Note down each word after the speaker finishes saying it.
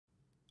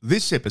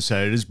This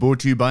episode is brought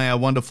to you by our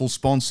wonderful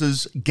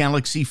sponsors,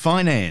 Galaxy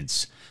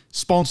Finance.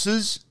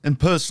 Sponsors and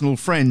personal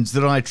friends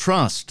that I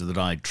trust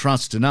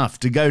enough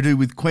to go to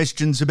with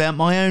questions about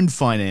my own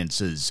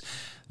finances.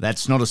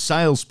 That's not a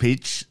sales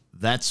pitch,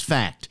 that's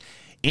fact.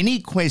 Any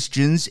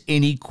questions,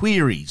 any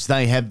queries,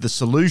 they have the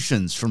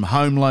solutions from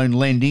home loan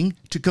lending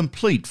to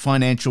complete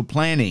financial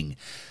planning.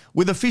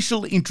 With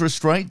official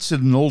interest rates at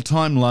an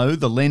all-time low,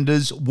 the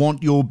lenders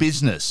want your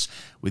business.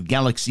 With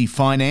Galaxy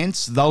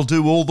Finance, they'll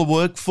do all the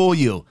work for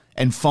you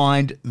and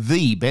find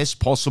the best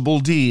possible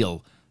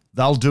deal.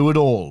 They'll do it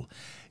all.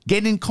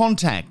 Get in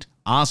contact,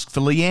 ask for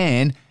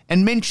Leanne,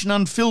 and mention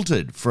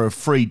Unfiltered for a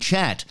free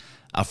chat.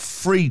 A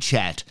free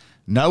chat.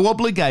 No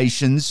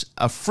obligations,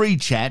 a free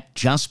chat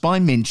just by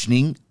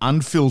mentioning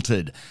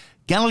Unfiltered.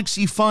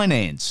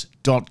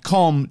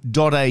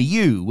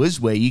 galaxyfinance.com.au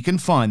is where you can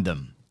find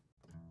them.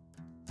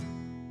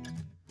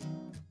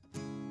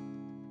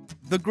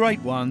 The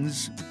great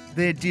ones,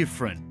 they're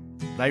different.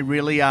 They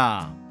really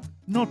are.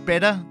 Not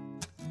better,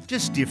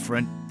 just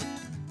different.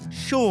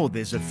 Sure,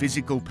 there's a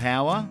physical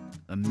power,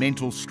 a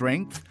mental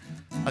strength,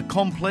 a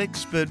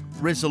complex but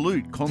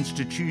resolute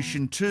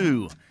constitution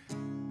too.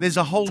 There's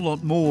a whole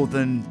lot more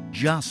than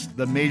just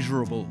the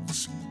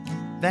measurables.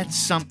 That's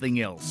something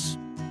else,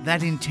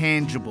 that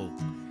intangible.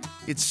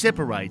 It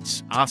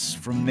separates us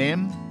from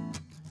them.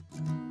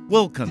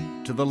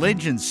 Welcome to the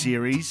Legends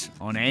series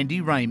on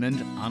Andy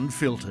Raymond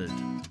Unfiltered.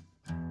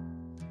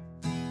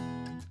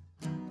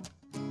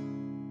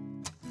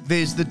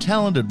 There's the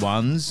talented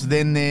ones,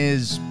 then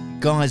there's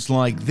guys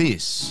like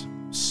this.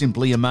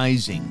 Simply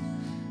amazing.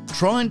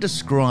 Try and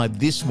describe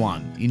this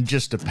one in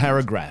just a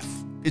paragraph.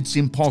 It's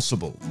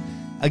impossible.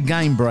 A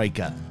game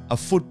breaker, a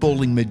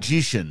footballing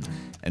magician,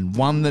 and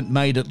one that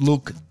made it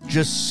look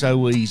just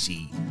so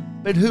easy.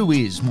 But who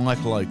is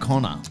Michael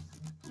O'Connor?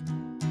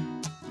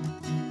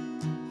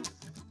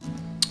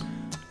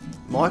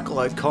 Michael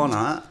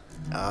O'Connor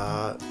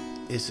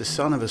is the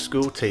son of a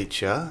school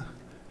teacher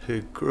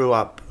who grew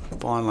up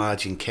by and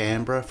large in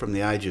Canberra from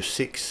the age of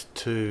 6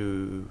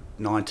 to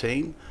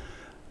 19.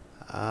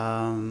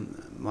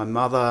 My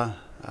mother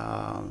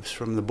was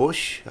from the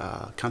bush,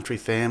 country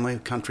family,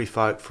 country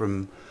folk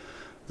from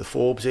the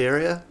Forbes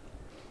area,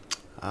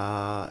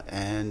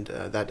 and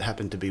that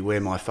happened to be where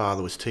my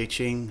father was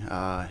teaching.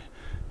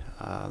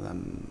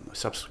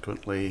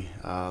 Subsequently,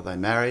 they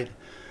married,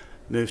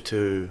 moved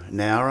to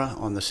Nowra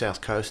on the south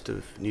coast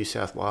of New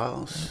South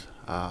Wales,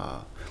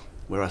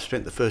 where I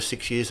spent the first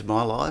 6 years of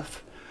my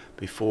life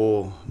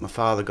before my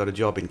father got a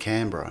job in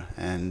Canberra,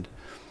 and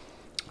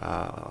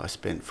I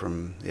spent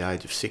from the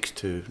age of 6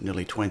 to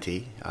nearly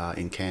 20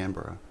 in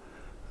Canberra,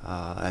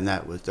 and they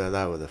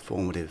were the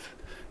formative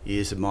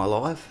years of my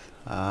life.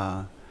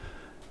 I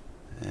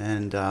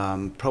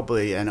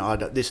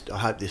hope this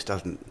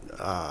doesn't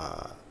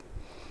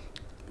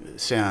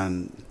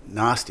sound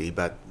nasty,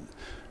 but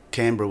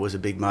Canberra was a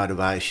big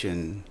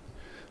motivation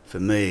for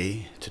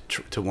me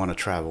to want to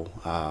travel.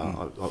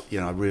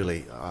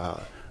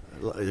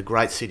 It's a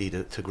great city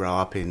to grow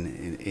up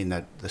in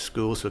that the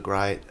schools were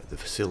great, the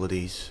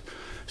facilities,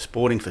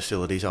 sporting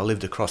facilities. I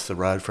lived across the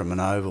road from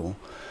an oval,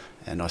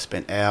 and I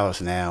spent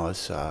hours and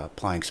hours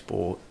playing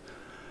sport.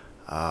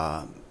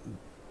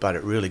 But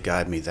it really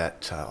gave me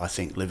that, I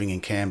think, living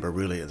in Canberra,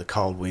 really the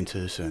cold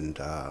winters, and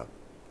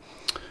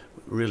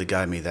really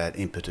gave me that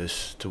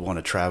impetus to want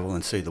to travel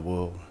and see the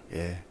world,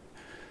 yeah.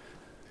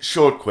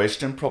 Short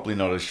question, probably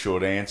not a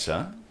short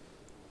answer.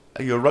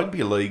 Are you a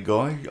rugby league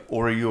guy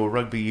or are you a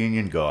rugby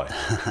union guy?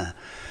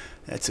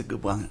 That's a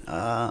good one.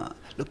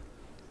 Look,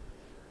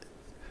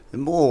 the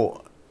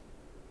more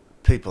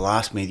people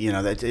ask me,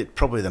 that's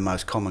probably the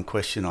most common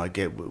question I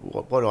get.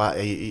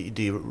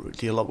 Do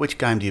you like? Which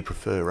game do you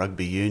prefer,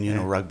 rugby union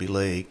or rugby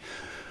league?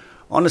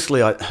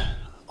 Honestly, I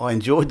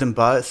enjoyed them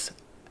both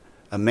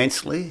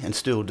immensely and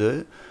still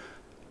do.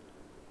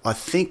 I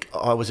think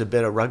I was a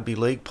better rugby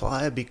league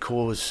player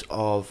because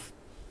I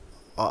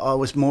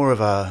was more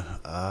of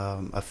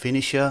a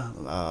finisher,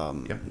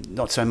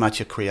 not so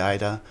much a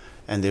creator,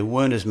 and there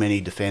weren't as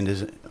many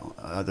defenders.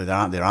 There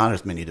aren't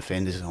as many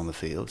defenders on the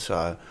field,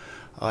 so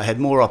I had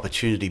more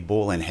opportunity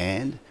ball in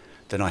hand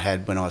than I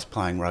had when I was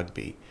playing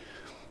rugby.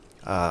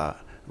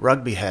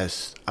 Rugby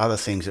has other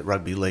things that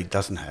rugby league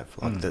doesn't have,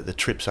 like the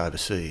trips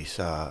overseas,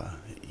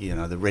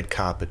 the red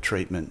carpet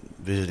treatment,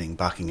 visiting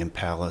Buckingham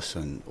Palace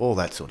and all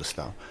that sort of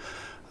stuff.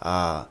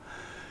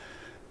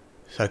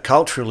 So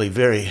culturally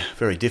very,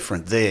 very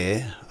different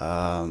there.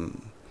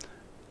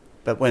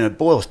 But when it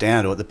boils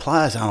down to it, the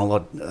players aren't a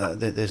lot,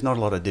 there's not a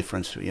lot of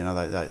difference.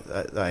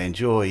 They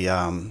enjoy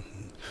a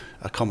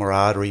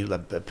camaraderie.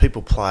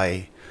 People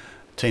play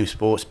team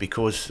sports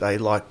because they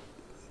like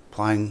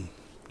playing,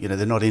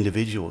 they're not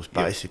individuals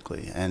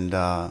basically. Yep. And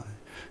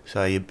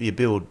so you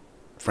build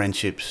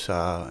friendships,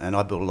 and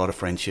I built a lot of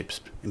friendships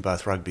in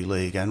both rugby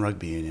league and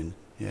rugby union,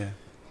 yeah.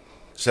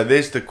 So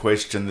there's the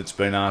question that's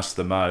been asked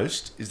the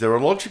most. Is there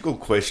a logical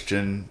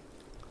question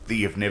that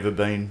you've never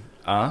been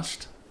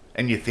asked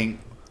and you think,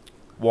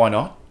 why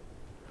not?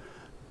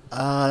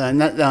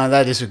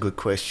 That is a good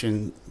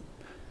question,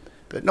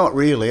 but not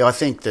really. I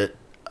think that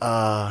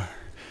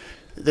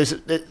there's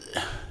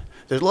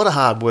a lot of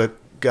hard work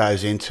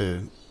goes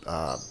into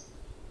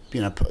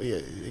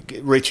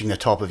reaching the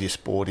top of your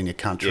sport in your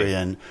country,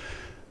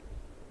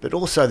 but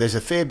also there's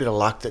a fair bit of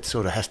luck that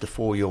sort of has to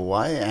fall your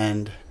way.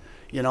 And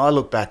I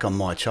look back on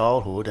my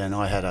childhood, and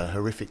I had a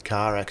horrific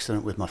car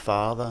accident with my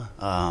father.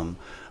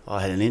 I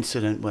had an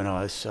incident when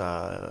I was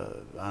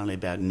only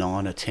about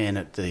 9 or 10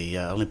 at the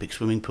Olympic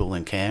swimming pool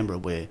in Canberra,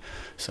 where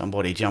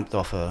somebody jumped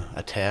off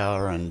a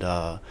tower and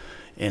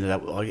ended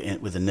up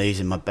with the knees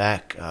in my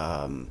back.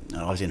 And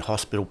I was in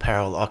hospital,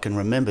 I can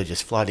remember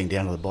just floating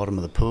down to the bottom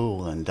of the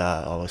pool, and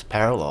I was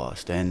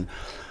paralysed. And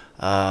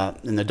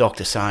the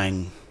doctor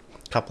saying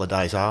a couple of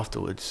days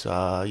afterwards,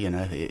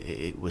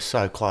 it was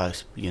so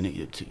close.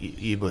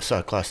 You were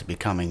so close to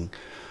becoming,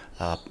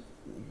 a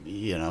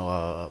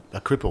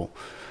cripple.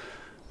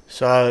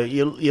 So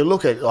you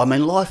look at,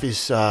 life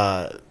is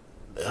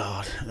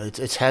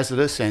it's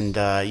hazardous, and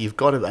you've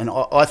got to. And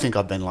I think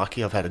I've been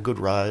lucky. I've had a good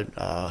road.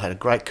 I had a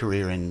great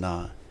career in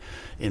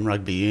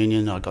rugby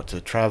union. I got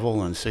to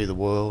travel and see the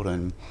world,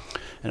 and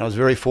I was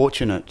very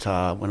fortunate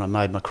when I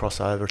made my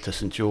crossover to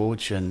St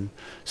George and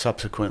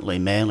subsequently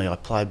Manly. I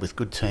played with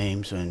good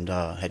teams and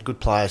had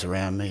good players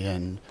around me,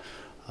 and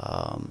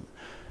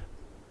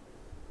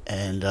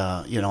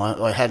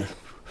I had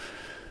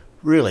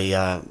really.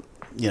 I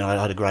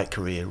had a great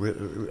career.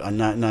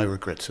 No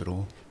regrets at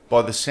all.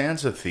 By the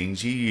sounds of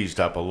things, you used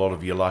up a lot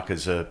of your luck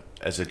as a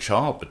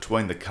child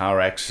between the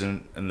car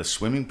accident and the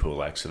swimming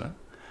pool accident.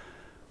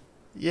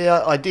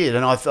 Yeah, I did,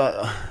 and I thought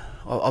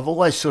I've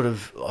always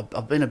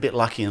I've been a bit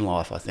lucky in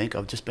life. I think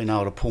I've just been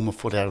able to pull my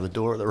foot out of the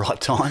door at the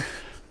right time,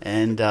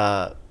 and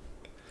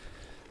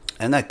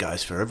that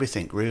goes for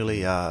everything,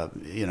 really.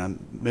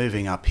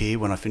 Moving up here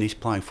when I finished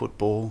playing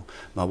football,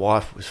 my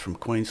wife was from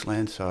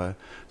Queensland, so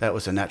that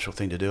was a natural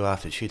thing to do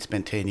after she'd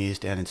spent 10 years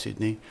down in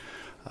Sydney.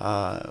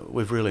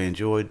 We've really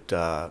enjoyed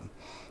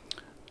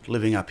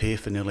living up here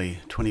for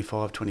nearly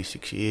 25,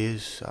 26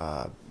 years,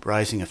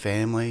 raising a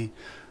family.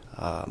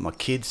 My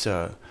kids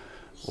are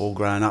all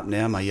grown up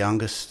now. My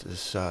youngest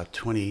is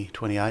 20,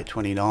 28,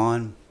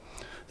 29.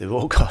 They're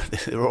all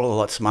a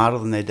lot smarter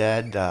than their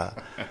dad.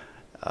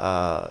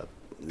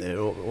 They've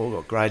all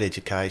got great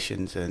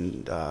educations,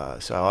 and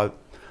so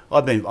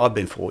I've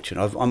been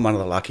fortunate. I'm one of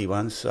the lucky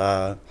ones.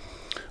 I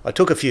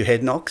took a few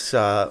head knocks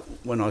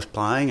when I was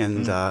playing,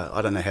 and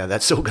I don't know how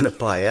that's all going to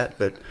play out.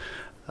 But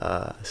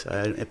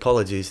so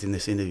apologies in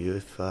this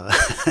interview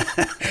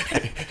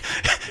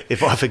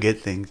if I forget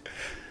things.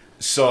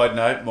 Side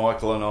note: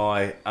 Michael and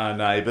I are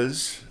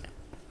neighbours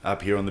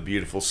up here on the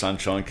beautiful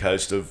Sunshine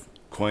Coast of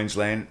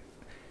Queensland.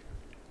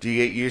 Do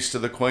you get used to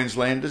the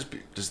Queenslanders?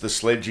 Does the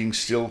sledging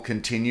still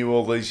continue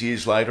all these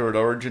years later at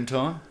Origin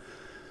time?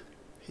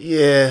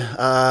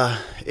 Yeah,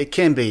 it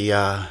can be.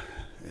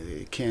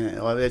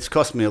 It's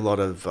cost me a lot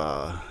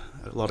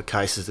of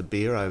cases of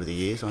beer over the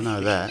years. I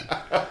know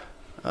that,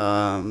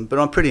 but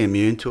I'm pretty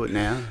immune to it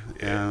now.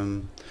 Yeah.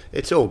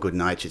 It's all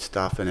good-natured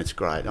stuff, and it's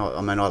great. I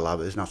love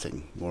it. There's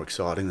nothing more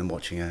exciting than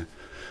watching a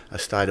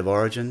state of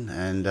origin,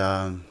 and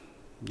I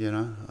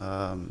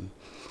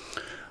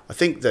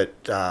think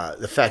that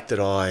the fact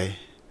that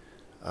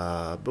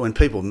when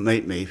people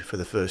meet me for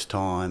the first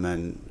time,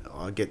 and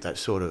I get that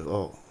sort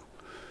of,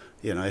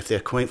 if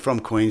they're from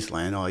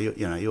Queensland,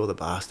 you're the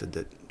bastard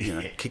that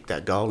kicked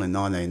that goal in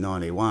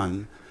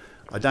 1991.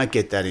 I don't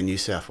get that in New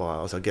South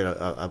Wales. I get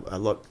a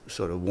lot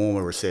sort of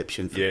warmer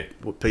reception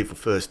for people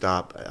first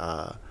up,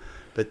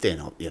 but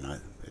then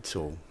it's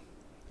all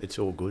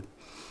good.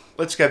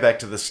 Let's go back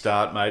to the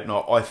start, mate. And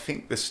I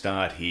think the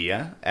start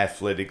here,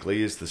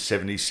 athletically, is the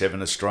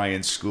 77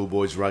 Australian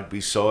schoolboys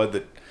rugby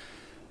side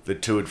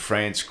that toured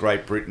France,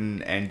 Great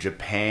Britain and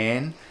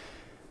Japan.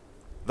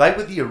 They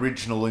were the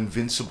original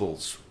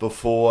Invincibles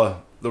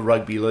before the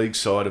rugby league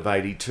side of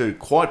 82.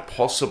 Quite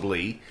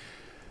possibly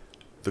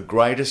the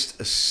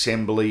greatest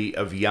assembly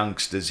of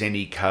youngsters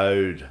any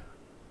code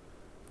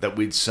that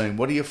we'd seen.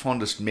 What are your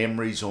fondest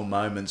memories or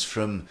moments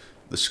from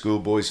the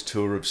schoolboys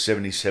tour of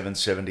 77,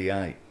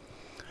 78?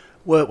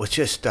 Well, it was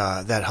just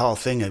that whole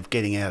thing of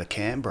getting out of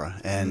Canberra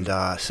and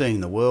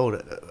seeing the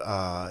world.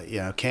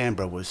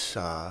 Canberra was.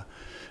 I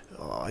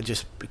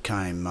just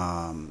became.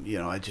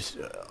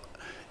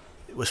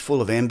 It was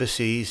full of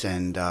embassies,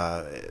 and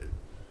I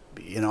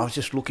was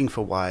just looking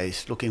for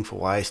ways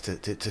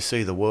to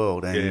see the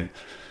world,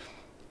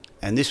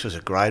 and this was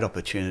a great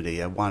opportunity,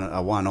 a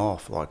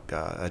one-off, like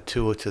a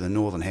tour to the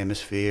Northern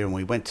Hemisphere, and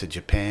we went to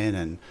Japan,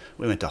 and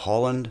we went to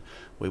Holland,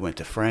 we went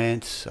to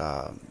France.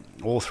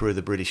 All through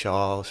the British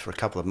Isles for a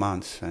couple of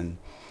months, and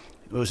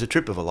it was a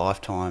trip of a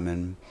lifetime.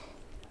 And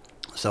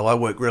so I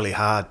worked really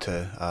hard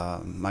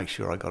to make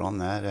sure I got on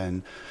that,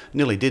 and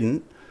nearly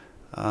didn't.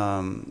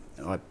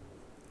 I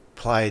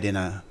played in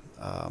a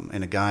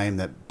game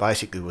that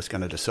basically was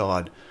going to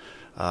decide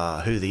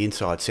who the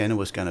inside centre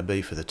was going to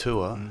be for the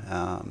tour,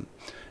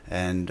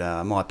 and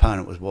my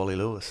opponent was Wally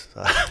Lewis.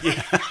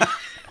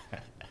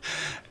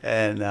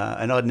 and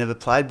I'd never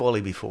played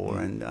volley before,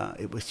 and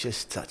it was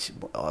just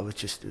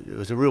it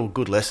was a real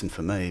good lesson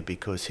for me,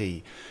 because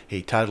he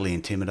totally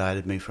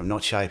intimidated me from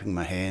not shaking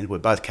my hand. We're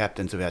both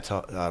captains of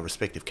our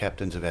respective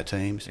captains of our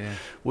teams. Yeah.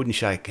 Wouldn't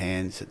shake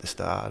hands at the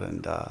start,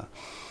 and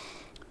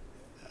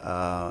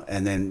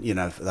then, you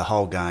know, for the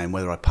whole game,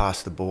 whether I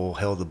passed the ball,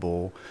 held the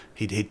ball,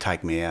 he'd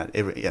take me out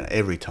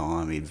every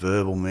time. He'd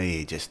verbal me.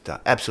 He just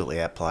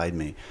absolutely outplayed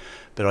me.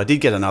 But I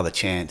did get another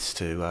chance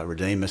to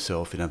redeem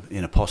myself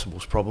in a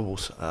possibles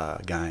probables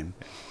game,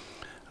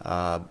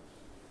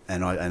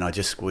 and I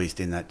just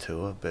squeezed in that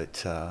tour.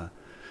 But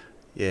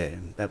yeah,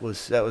 that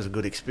was a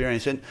good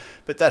experience.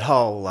 But that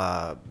whole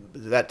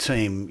that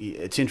team,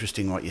 it's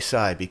interesting what you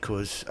say,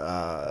 because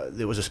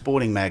there was a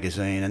sporting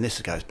magazine, and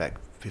this goes back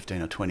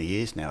 15 or 20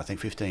 years now. I think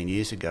 15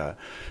 years ago,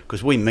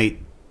 because we meet,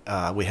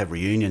 we have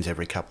reunions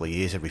every couple of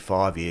years, every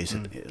 5 years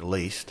at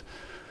least.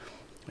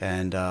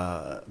 And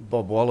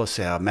Bob Wallace,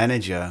 our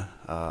manager,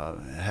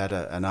 had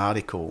an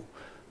article,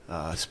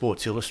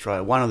 Sports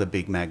Illustrated, one of the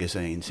big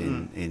magazines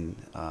and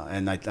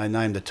they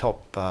named the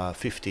top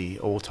 50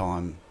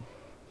 all-time,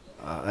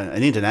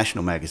 an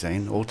international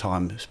magazine,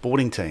 all-time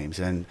sporting teams,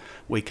 and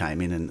we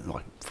came in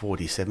like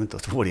 47th or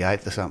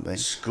 48th or something.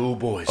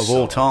 Schoolboys of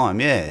all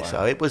time, yeah. Wow.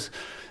 So it was,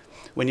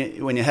 when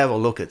you have a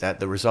look at that,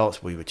 the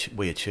results we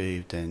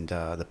achieved, and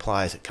the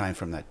players that came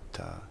from that,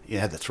 you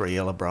had the three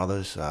Ella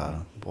brothers,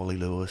 Wally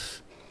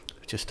Lewis.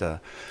 Just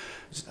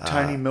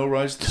Tony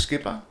Milrose, the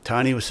skipper.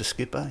 Tony was the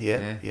skipper,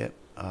 yeah.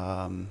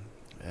 And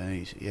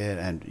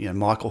you know,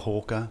 Michael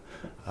Hawker,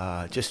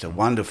 just a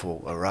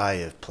wonderful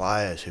array of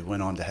players who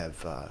went on to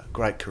have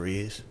great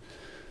careers.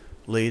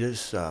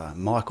 Leaders,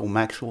 Michael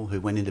Maxwell, who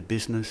went into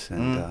business,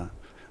 and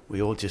we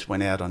all just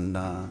went out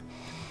on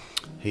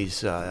he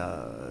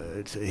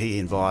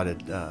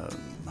invited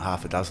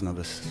half a dozen of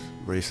us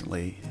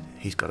recently.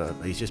 He's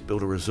just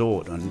built a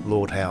resort on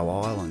Lord Howe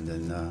Island,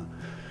 and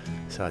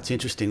so it's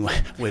interesting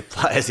where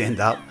players end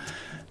up.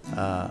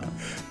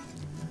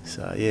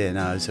 So yeah,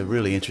 no, it's a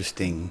really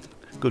interesting,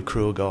 good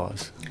crew of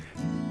guys.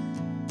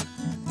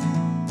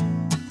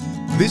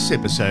 This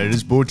episode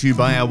is brought to you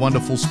by our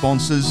wonderful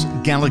sponsors,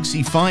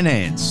 Galaxy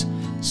Finance.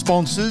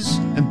 Sponsors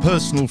and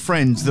personal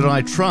friends that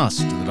I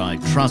trust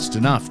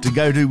enough to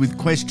go to with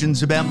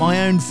questions about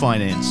my own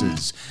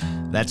finances.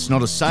 That's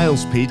not a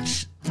sales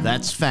pitch,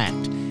 that's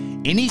fact.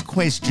 Any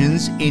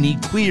questions, any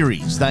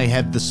queries, they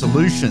have the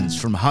solutions,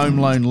 from home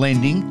loan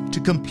lending to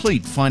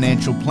complete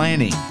financial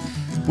planning.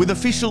 With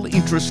official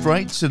interest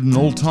rates at an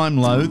all-time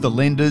low, the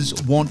lenders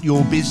want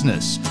your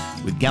business.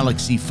 With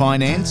Galaxy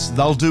Finance,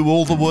 they'll do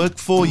all the work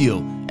for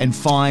you and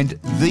find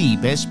the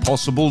best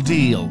possible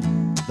deal.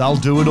 They'll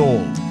do it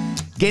all.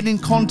 Get in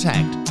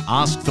contact,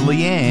 ask for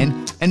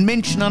Leanne, and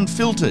mention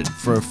Unfiltered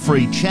for a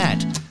free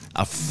chat.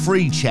 A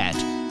free chat.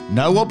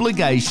 No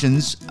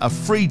obligations, a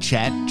free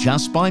chat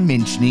just by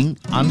mentioning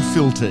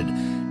Unfiltered.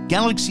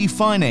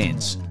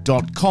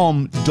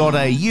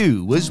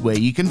 galaxyfinance.com.au is where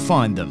you can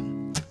find them.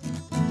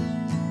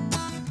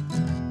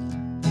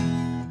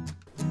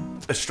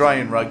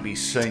 Australian rugby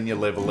senior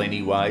level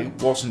anyway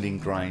wasn't in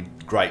great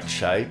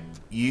shape.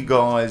 You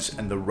guys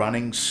and the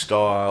running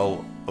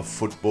style of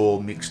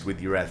football mixed with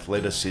your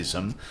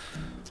athleticism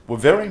were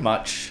very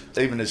much,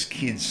 even as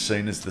kids,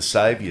 seen as the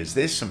saviours.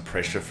 There's some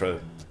pressure for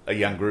a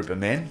young group of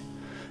men.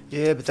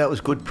 Yeah, but that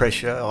was good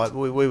pressure.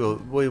 We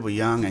were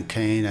young and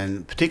keen,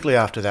 and particularly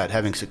after that,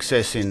 having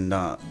success on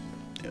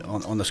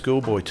the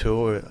schoolboy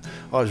tour,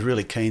 I was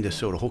really keen to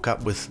sort of hook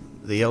up with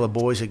the Ella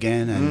boys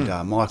again, and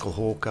Michael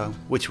Hawker,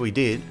 which we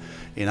did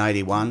in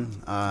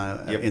 '81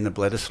 in the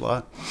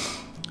Bledisloe.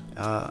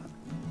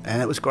 And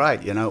it was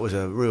great, you know. It was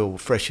a real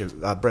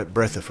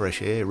breath of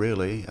fresh air,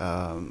 really.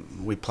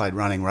 We played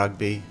running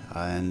rugby,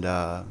 and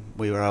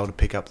we were able to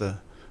pick up the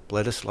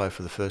Bledisloe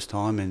for the first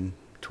time in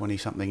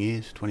 20-something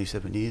years,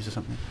 27 years or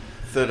something.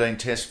 13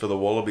 tests for the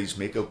Wallabies,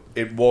 Mick.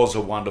 It was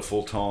a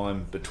wonderful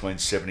time between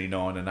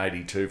 79 and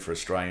 82 for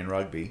Australian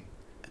rugby.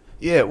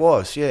 Yeah, it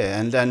was, yeah.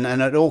 And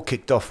it all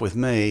kicked off with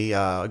me.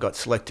 I got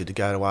selected to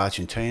go to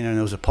Argentina, and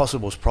it was a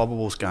possibles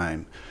probables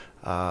game.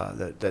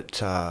 And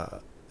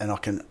I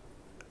can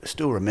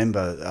still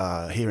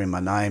remember hearing my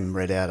name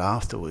read out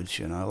afterwards,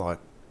 you know, like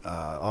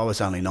I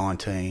was only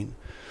 19.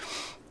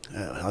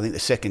 I think the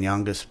second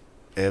youngest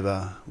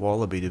ever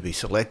Wallaby to be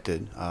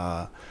selected.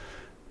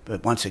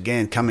 But once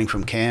again, coming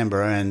from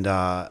Canberra and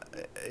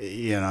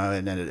you know,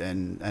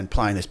 and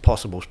playing as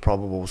possibles,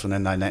 probables, and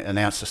then they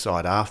announced the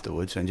side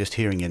afterwards, and just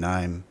hearing your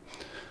name,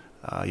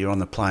 you're on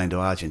the plane to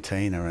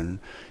Argentina, and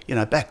you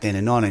know, back then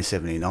in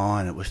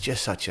 1979, it was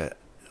just such a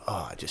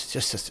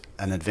just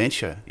an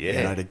adventure. Yeah.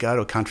 You know, to go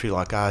to a country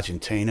like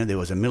Argentina. There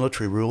was a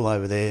military rule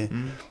over there.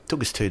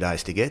 Took us 2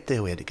 days to get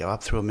there. We had to go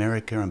up through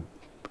America and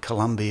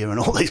Colombia and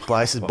all these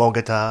places,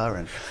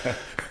 Bogota,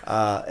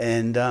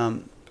 and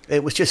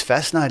it was just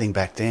fascinating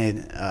back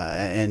then,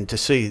 and to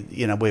see,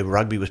 you know, where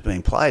rugby was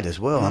being played as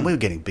well, and we were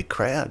getting big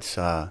crowds.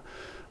 So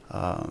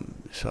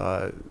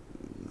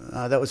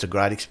that was a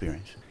great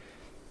experience.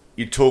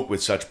 You talk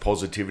with such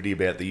positivity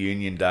about the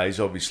Union days.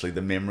 Obviously,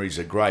 the memories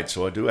are great.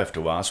 So I do have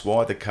to ask,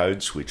 why the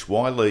code switch?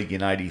 Why league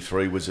in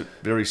 '83? Was it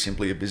very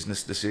simply a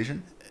business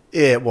decision?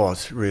 Yeah, it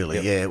was, really.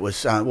 Yep. Yeah, it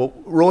was. Well,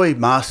 Roy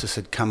Masters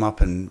had come up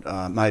and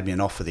made me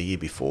an offer the year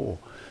before,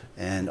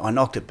 and I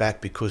knocked it back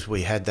because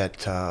we had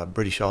that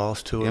British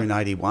Isles tour Yep. in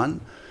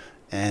 '81,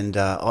 and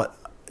I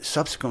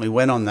subsequently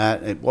went on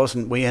that. It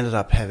wasn't. We ended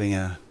up having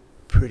a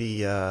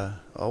pretty. It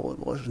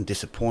wasn't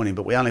disappointing,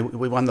 but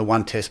we won the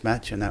one Test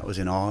match, and that was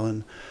in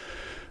Ireland.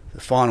 The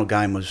final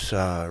game was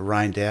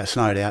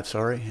snowed out.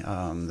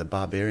 The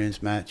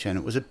Barbarians match, and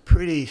it was a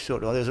pretty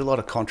sort of. There was a lot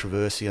of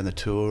controversy on the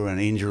tour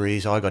and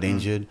injuries. I got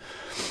injured,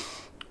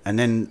 and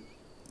then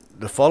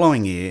the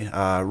following year,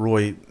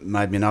 Roy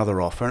made me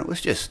another offer, and it was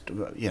just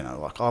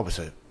like I was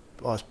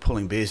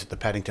pulling beers at the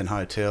Paddington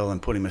Hotel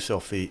and putting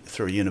myself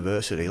through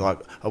university. Like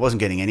I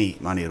wasn't getting any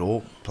money at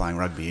all playing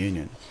rugby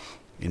union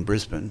in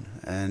Brisbane,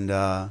 and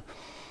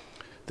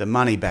the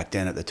money back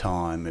then at the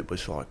time, it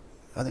was like.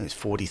 I think it was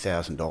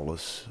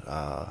 $40,000,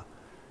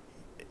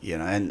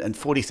 and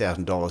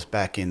 $40,000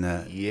 back in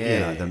the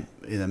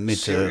in the mid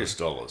serious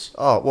dollars.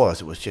 Oh, it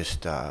was. It was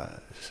just I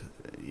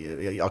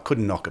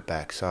couldn't knock it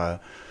back.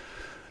 So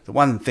the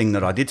one thing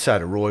that I did say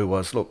to Roy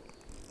was, look,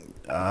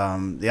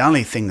 the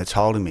only thing that's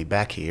holding me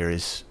back here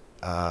is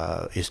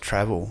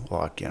travel.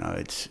 Like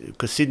it's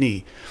because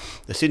the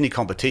Sydney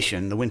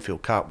competition, the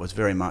Winfield Cup, was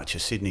very much a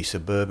Sydney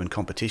suburban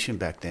competition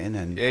back then.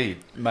 And yeah, you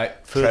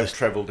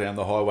travel down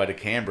the highway to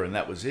Canberra, and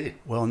that was it.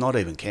 Well, not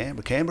even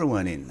Canberra. Canberra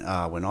weren't in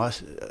when I.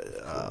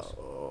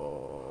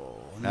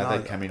 No,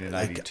 they'd come in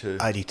 '82.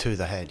 '82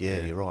 they had. Yeah,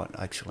 you're right.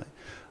 Actually.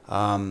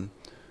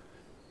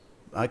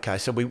 Okay,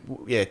 so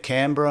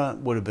Canberra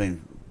would have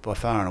been by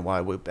far and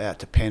away. We're out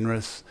to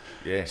Penrith.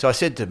 Yeah. So I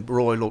said to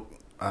Roy, look.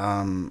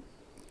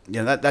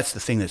 That's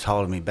the thing that's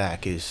holding me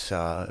back is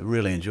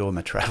really enjoy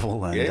my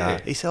travel. And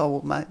he said, oh,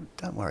 well, mate,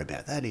 don't worry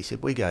about that. He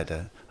said, we go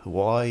to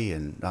Hawaii,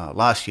 and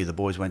last year the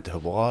boys went to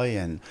Hawaii,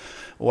 and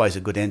always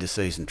a good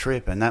end-of-season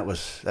trip, and that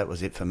was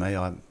it for me.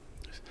 I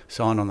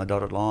signed on the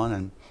dotted line,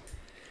 and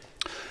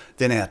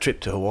then our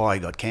trip to Hawaii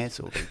got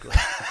cancelled.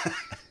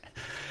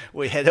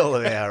 We had all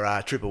of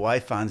our trip away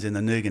funds in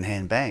the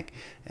Nugan Bank,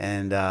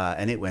 and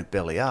it went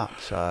belly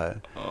up.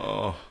 So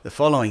the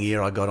following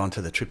year I got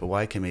onto the trip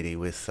away committee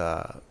with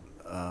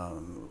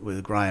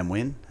Graham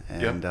Wynn,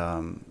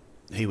 and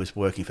he was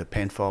working for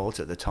Penfolds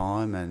at the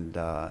time, and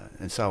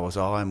so was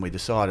I. And we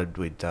decided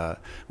we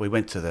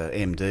went to the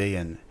MD,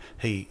 and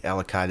he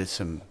allocated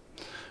some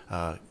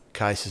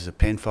cases of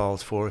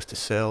Penfolds for us to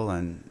sell,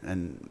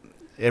 and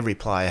every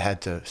player had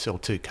to sell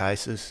 2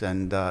 cases,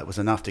 and it was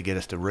enough to get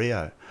us to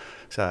Rio.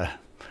 So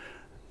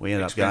we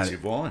ended up going.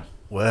 Expensive wine.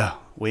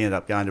 Well, we ended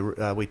up going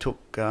to. We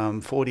took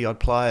 40 odd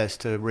players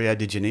to Rio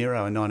de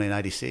Janeiro in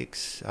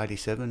 1986,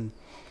 87.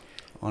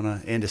 On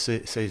an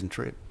end-of-season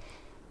trip.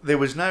 There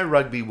was no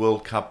Rugby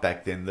World Cup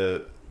back then.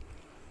 The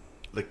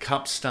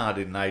Cup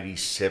started in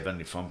 '87,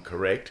 if I'm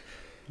correct.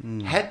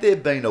 Had there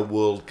been a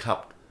World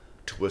Cup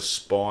to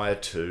aspire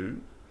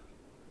to,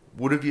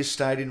 would have you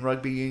stayed in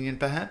rugby union,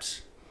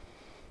 perhaps?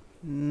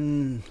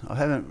 I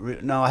haven't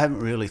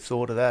really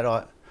thought of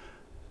that.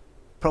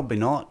 Probably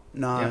not.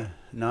 No.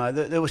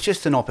 There was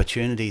just an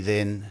opportunity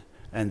then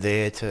and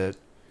there to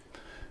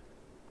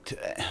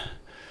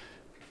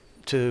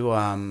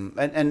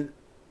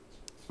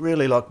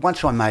really, like,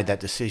 once I made that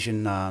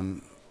decision,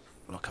 I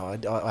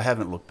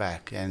haven't looked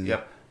back, and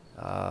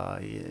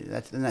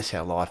that's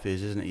how life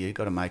is, isn't it? You've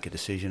got to make a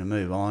decision and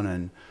move on,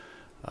 and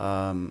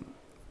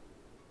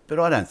but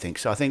I don't think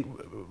so. I think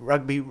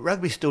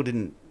rugby still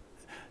didn't.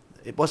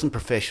 It wasn't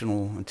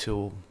professional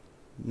until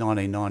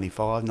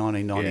 1995,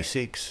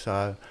 1996.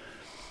 So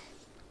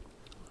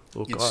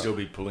look, you'd still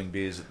be pulling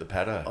beers at the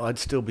Paddo. I'd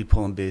still be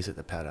pulling beers at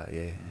the Paddo.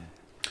 Yeah.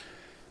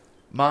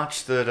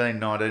 March 13,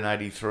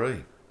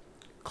 1983.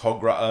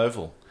 Cogra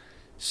Oval,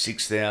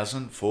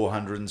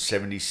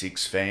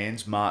 6,476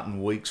 fans.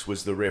 Martin Weeks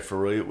was the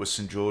referee. It was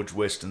St George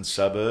Western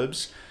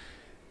Suburbs.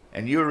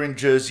 And you were in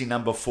jersey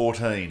number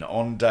 14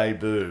 on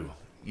debut.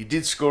 You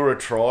did score a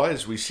try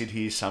as we sit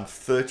here some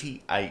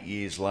 38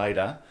 years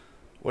later.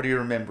 What do you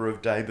remember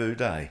of debut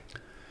day?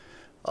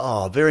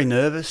 Oh, very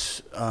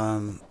nervous.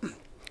 It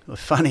was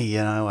funny,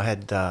 I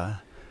had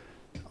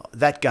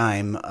that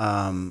game.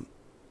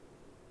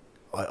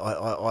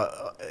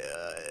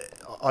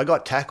 I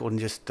got tackled and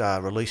just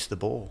released the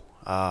ball.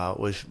 It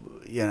was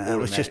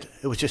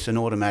just an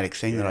automatic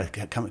thing that I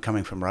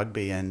coming from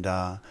rugby, and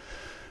I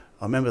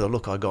remember the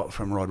look I got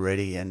from Rod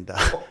Reddy, and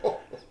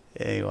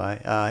anyway,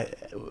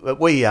 but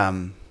we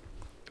they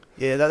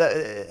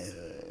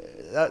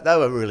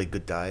were really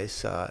good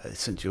days at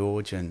St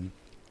George, and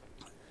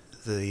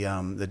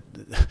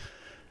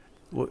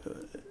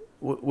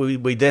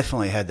we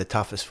definitely had the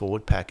toughest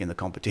forward pack in the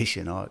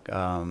competition.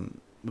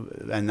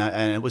 And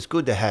it was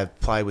good to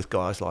play with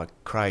guys like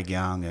Craig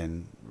Young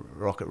and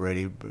Rocket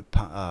Reddy,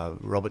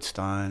 Robert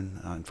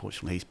Stone.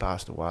 Unfortunately, he's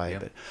passed away.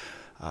 Yep.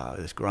 But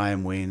there's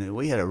Graham Wynn.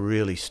 We had a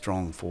really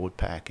strong forward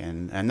pack,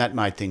 and that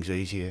made things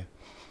easier.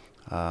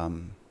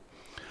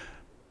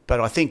 But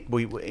I think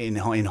in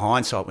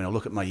hindsight, when I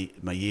look at my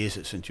years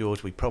at St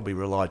George, we probably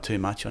relied too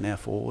much on our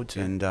forwards,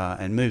 and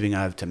moving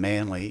over to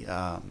Manly,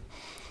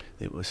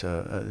 there's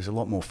a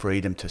lot more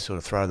freedom to sort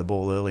of throw the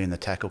ball early in the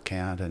tackle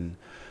count, and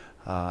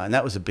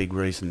that was a big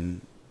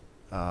reason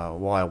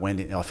why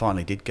I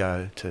finally did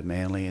go to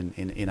Manly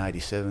in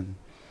 '87.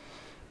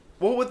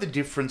 What were the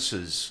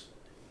differences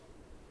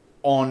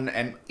on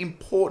and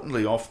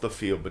importantly off the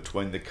field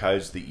between the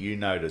codes that you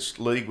noticed?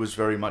 League was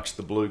very much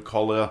the blue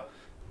collar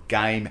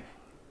game,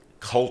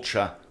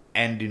 culture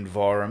and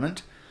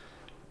environment.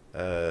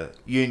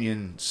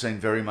 Union seen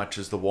very much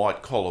as the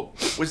white collar.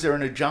 Was there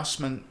an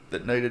adjustment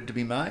that needed to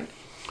be made?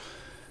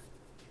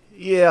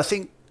 Yeah, I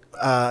think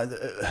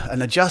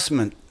an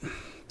adjustment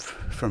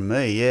from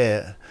me,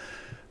 yeah.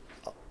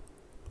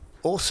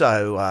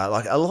 Also,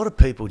 like a lot of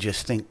people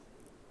just think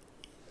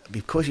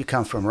because you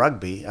come from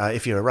rugby,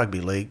 if you're a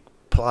rugby league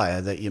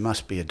player, that you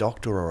must be a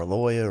doctor or a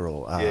lawyer,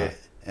 or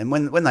and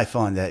when they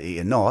find out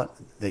you're not,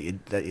 that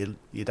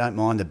you don't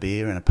mind a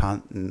beer and a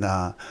punt, and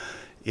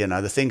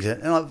the things that,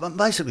 and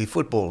basically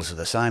footballers are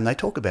the same. They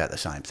talk about the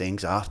same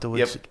things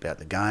afterwards. It's about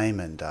the game,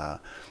 and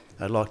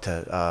I'd like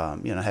to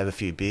have a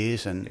few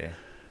beers and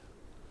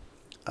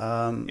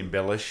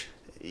embellish.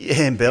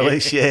 Yeah,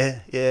 embellish.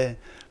 yeah.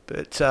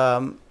 But I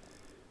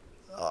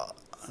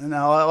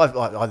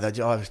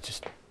was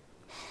just.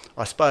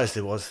 I suppose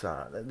there was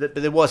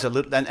a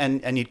little,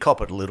 and you'd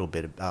cop it a little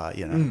bit,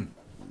 the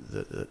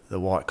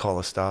white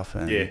collar stuff,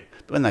 and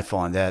but when they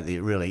find out that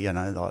you really, you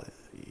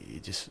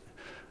just,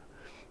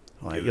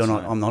 like,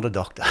 I'm not a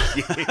doctor.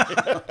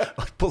 I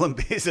was pulling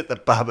beers at the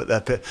pub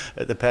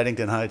at the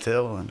Paddington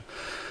Hotel, and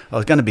I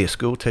was going to be a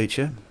school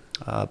teacher,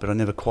 but I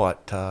never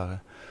quite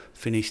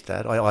finished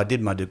that. I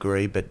did my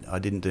degree, but I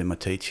didn't do my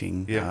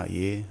teaching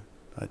year.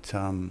 But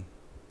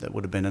that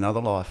would have been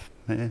another life.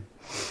 Yeah.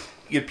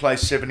 You'd play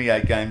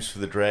 78 games for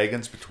the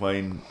Dragons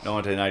between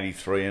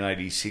 1983 and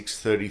 86,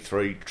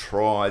 33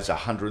 tries,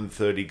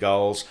 130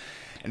 goals,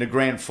 and a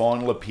grand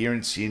final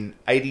appearance in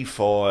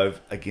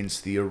 85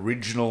 against the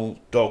original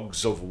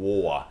Dogs of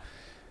War.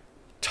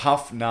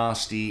 Tough,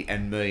 nasty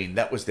and mean.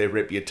 That was their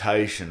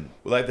reputation.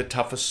 Were they the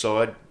toughest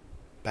side,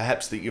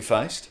 perhaps, that you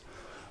faced?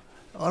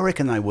 I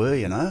reckon they were,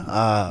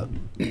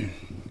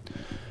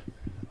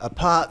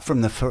 apart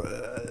from the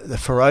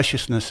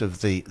ferociousness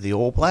of the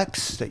All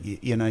Blacks that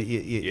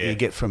you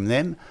get from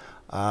them,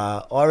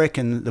 I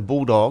reckon the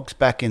Bulldogs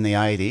back in the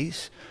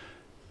 80s.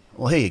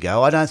 Well, here you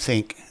go. I don't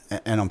think,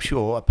 and I'm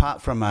sure,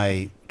 apart from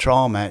a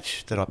trial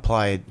match that I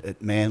played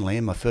at Manly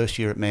in my first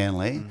year at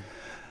Manly,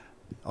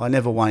 I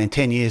never won in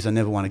 10 years. I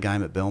never won a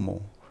game at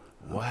Belmore.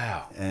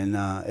 Wow! And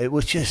it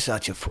was just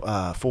such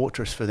a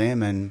fortress for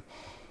them, and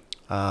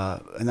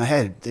they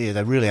had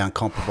they're really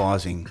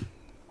uncompromising.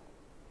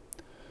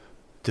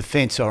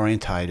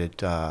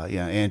 Defence-orientated,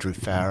 Andrew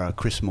Farrer,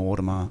 Chris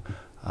Mortimer,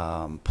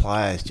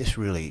 players, just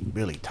really,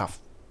 really tough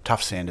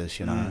centres,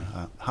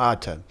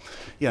 hard to,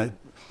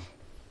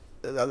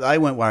 they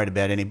weren't worried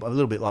about anybody, a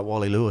little bit like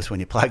Wally Lewis when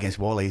you play against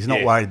Wally. He's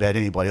not worried about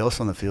anybody else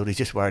on the field, he's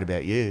just worried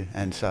about you.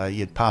 And so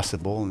you'd pass the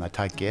ball and they'd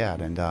take you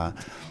out. And, I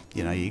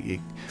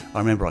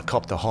remember I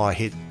copped a high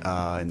hit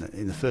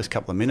in the first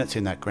couple of minutes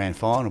in that grand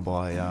final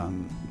by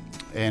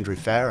Andrew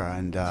Farrer,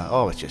 and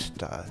I was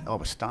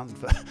stunned.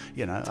 So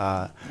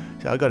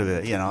I got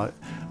to,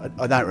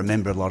 I don't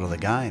remember a lot of the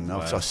game.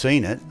 Wow. I've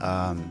seen it,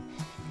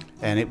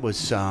 and it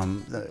was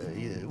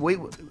we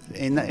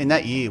in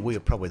that year we were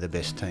probably the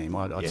best team.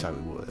 I'd say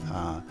we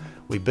were.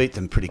 We beat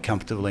them pretty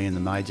comfortably in the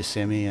major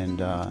semi, and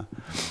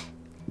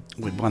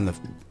we'd won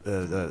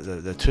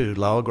the two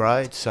lower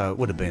grades, so it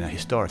would have been a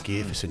historic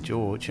year for St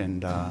George,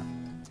 and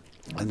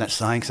that's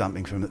saying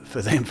something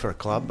for them, for a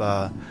club.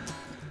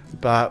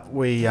 But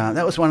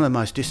that was one of the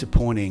most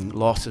disappointing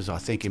losses, I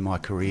think, in my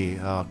career,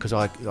 because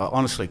I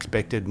honestly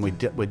expected, and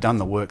we'd done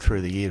the work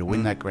through the year to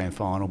win that grand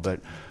final, but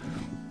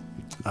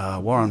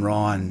Warren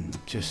Ryan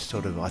just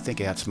sort of, I think,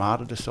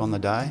 outsmarted us on the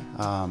day.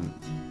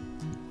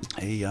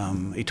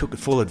 He took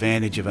full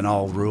advantage of an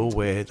old rule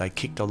where they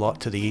kicked a lot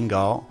to the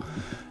in-goal,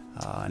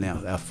 and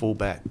our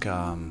fullback,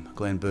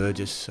 Glenn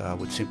Burgess,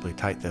 would simply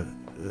take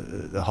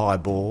the high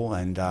ball,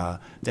 and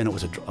then it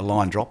was a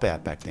line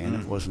dropout back then.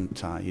 It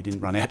wasn't, you didn't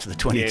run out to the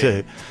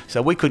 22,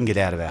 so we couldn't get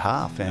out of our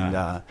half,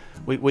 and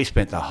we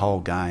spent the whole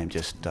game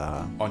just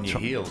on your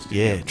heels.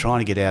 Trying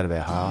to get out of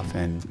our half,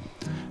 and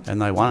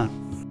they won it.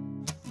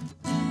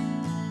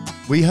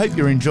 We hope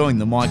you're enjoying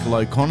the Michael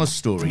O'Connor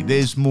story.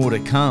 There's more to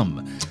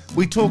come.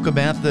 We talk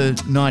about the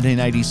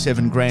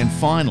 1987 grand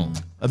final,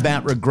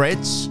 about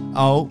regrets,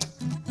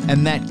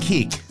 and that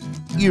kick.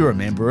 You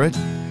remember it.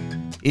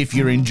 If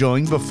you're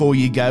enjoying, before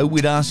you go,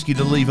 we'd ask you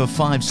to leave a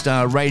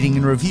 5-star rating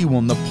and review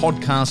on the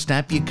podcast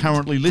app you're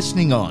currently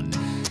listening on.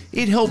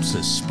 It helps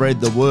us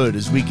spread the word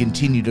as we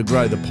continue to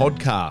grow the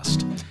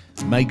podcast.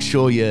 Make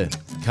sure you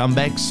come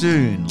back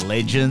soon,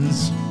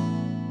 legends.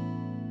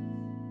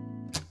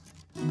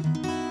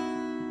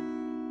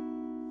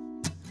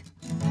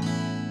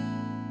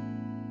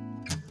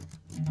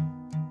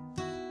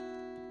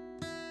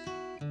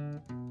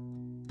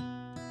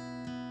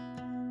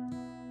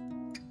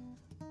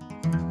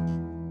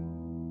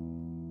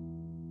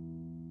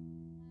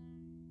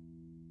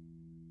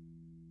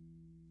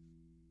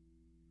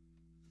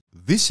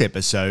 This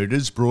episode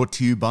is brought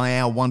to you by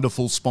our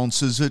wonderful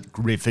sponsors at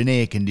Griffin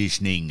Air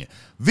Conditioning.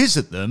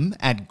 Visit them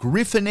at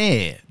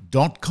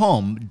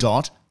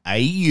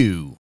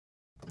griffinair.com.au.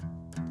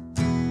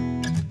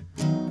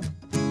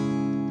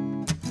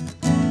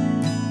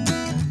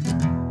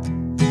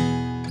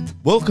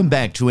 Welcome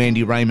back to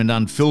Andy Raymond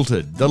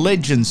Unfiltered, the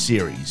Legends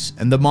series,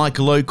 and the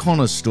Michael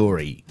O'Connor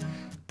story.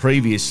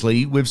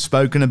 Previously, we've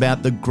spoken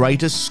about the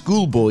greatest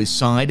schoolboy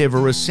side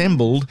ever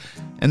assembled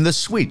and the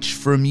switch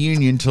from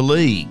Union to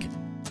League.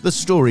 The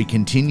story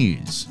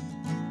continues.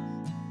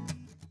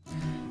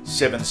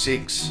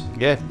 7-6.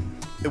 Yeah.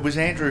 It was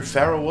Andrew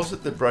Farrell, was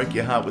it, that broke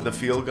your heart with a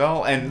field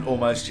goal and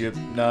almost your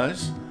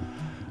nose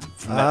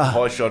from that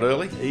high shot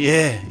early?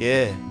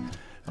 Yeah.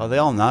 Oh, the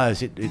old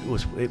nose, it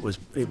was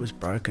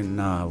broken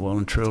well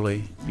and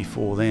truly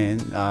before then.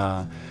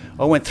 I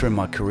went through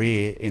my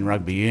career in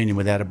rugby union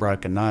without a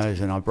broken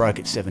nose, and I broke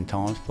it 7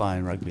 times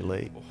playing rugby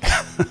league.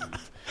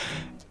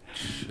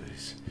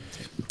 Jeez.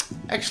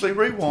 Actually,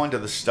 rewind to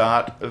the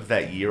start of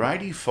that year.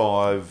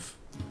 85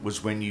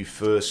 was when you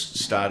first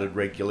started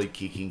regularly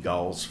kicking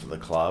goals for the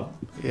club.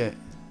 Yeah.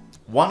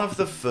 One of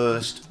the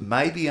first,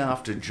 maybe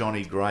after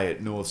Johnny Gray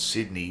at North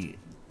Sydney,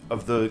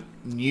 of the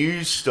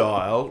new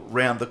style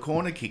round the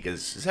corner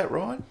kickers. Is that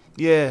right?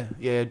 Yeah.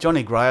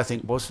 Johnny Gray, I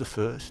think, was the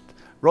first.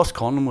 Ross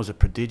Conlon was a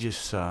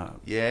prodigious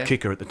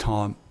kicker at the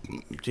time.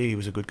 Gee, he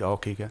was a good goal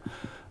kicker.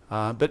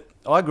 But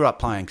I grew up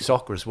playing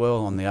soccer as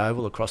well on the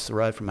oval across the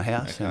road from my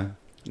house. Okay. And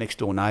next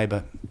door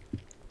neighbour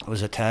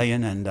was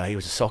Italian, and he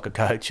was a soccer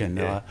coach,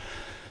 and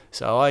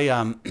so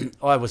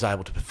I was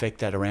able to perfect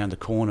that around the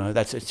corner.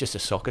 It's just a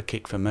soccer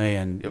kick for me,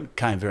 and it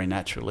came very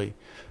naturally.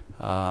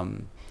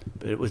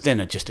 But it was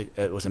then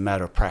it was a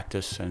matter of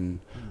practice and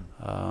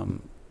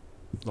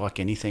like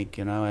anything,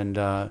 you know. And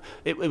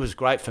it was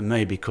great for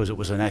me because it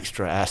was an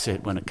extra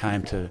asset when it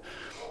came to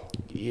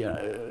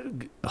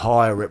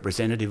higher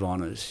representative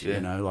honours. You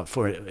know, like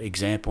for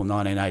example,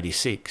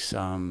 1986.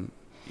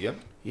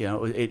 You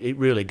know, it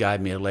really gave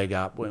me a leg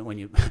up when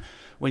you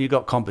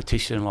got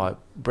competition like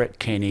Brett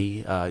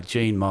Kenny,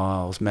 Gene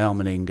Miles, Mal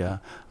Meninga.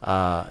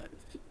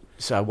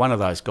 So one of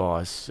those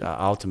guys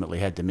ultimately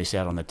had to miss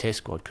out on the test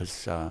squad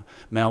because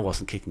Mal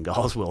wasn't kicking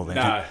goals well then.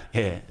 No.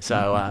 Yeah.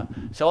 So I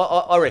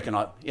reckon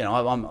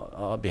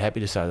I'd be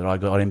happy to say that I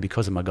got him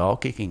because of my goal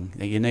kicking.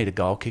 You need a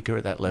goal kicker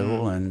at that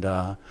level, and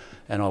I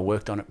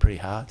worked on it pretty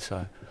hard.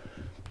 So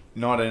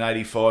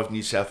 1985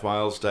 New South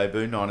Wales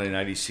debut,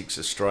 1986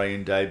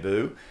 Australian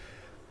debut.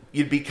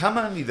 You'd become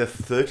only the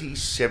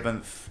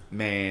 37th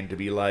man to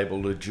be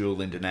labelled a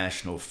dual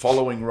international,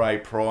 following Ray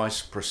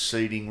Price,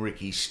 preceding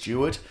Ricky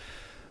Stewart.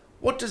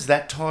 What does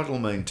that title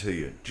mean to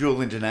you, dual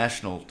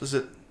international? Does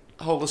it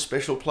hold a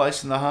special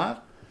place in the heart?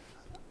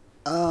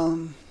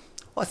 I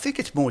think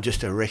it's more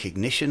just a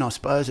recognition, I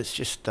suppose. It's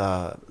just,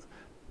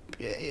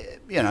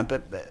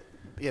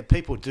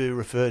 people do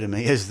refer to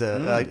me as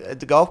at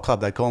the golf club.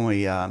 They call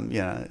me,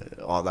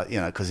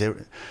 because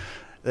they're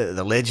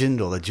the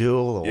legend or the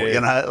jewel,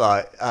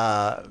 or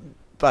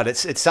but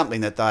it's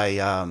something that they,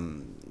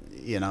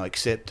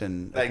 accept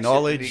and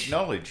acknowledge.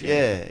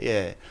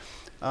 Yeah.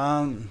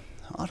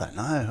 I don't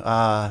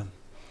know.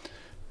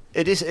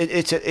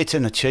 It's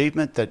an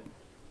achievement that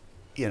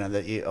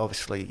that you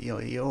obviously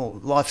your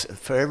life's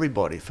for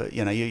everybody. For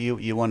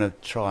you want to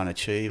try and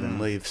achieve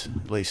and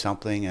leave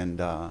something,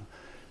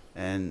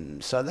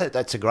 and so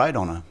that's a great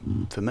honour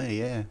for me.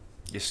 Yeah.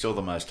 You're still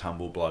the most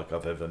humble bloke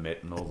I've ever met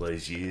in all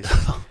these years.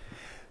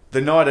 The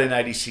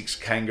 1986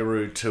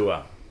 Kangaroo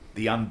Tour,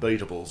 the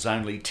Unbeatables.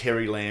 Only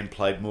Terry Lamb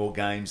played more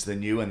games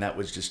than you, and that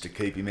was just to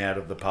keep him out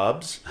of the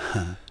pubs.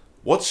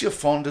 What's your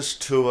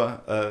fondest tour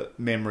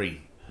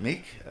memory,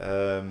 Mick?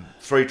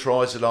 3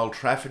 tries at Old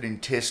Trafford in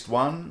Test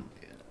 1?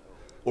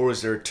 Or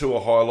is there a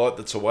tour highlight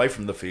that's away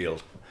from the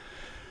field?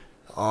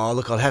 Oh,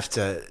 look, I'll have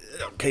to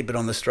keep it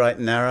on the straight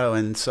and narrow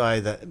and say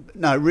that...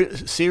 No,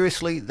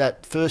 seriously,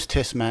 that first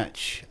Test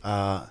match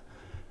at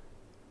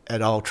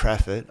Old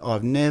Trafford,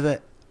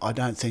 I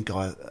don't think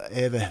I've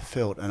ever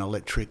felt an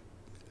electric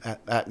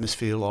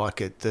atmosphere like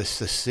it. The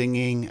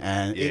singing,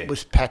 and it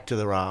was packed to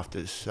the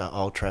rafters,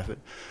 Old Trafford.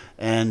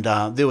 And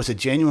there was a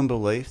genuine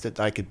belief that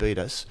they could beat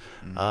us.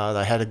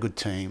 They had a good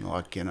team,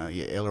 like your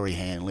Ellery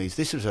Hanleys.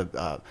 This was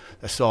a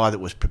side that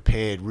was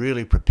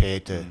really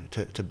prepared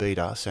to beat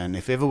us. And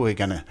if ever we're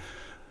going to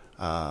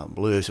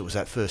lose, it was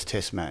that first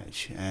Test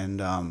match.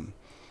 And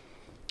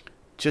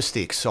just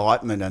the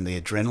excitement and the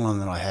adrenaline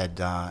that I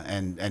had,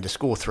 and to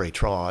score 3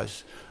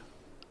 tries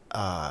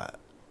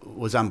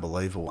was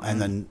unbelievable.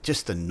 And then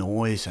just the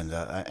noise and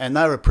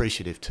they were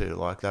appreciative too.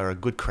 Like, they were a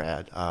good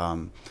crowd.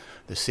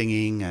 The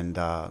singing and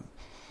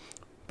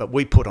but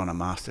we put on a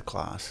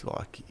masterclass.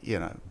 Like,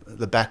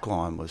 the back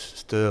line was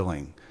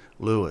Sterling,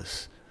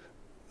 Lewis,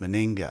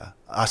 Meninga,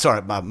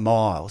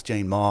 Miles,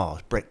 Gene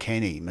Miles, Brett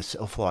Kenny,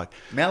 myself. Like,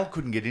 Mal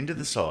couldn't get into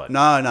the side.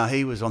 No,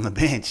 he was on the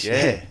bench.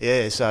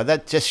 Yeah. So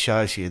that just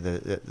shows you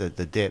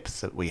the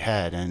depth that we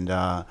had, and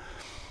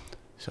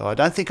So I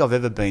don't think I've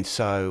ever been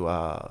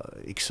so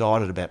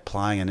excited about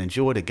playing and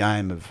enjoyed a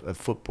game of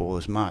football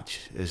as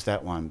much as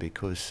that one,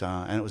 because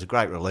and it was a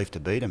great relief to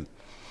beat them.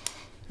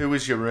 Who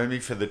was your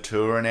roomie for the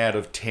tour, and out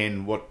of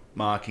 10, what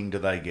marking do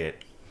they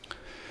get?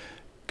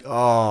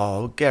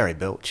 Oh, Gary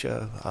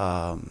Belcher.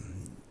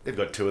 They've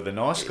got two of the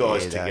nice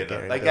guys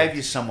together. They gave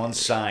you someone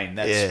sane.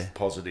 That's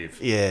positive.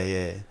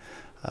 Yeah.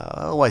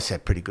 I always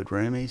had pretty good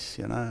roomies,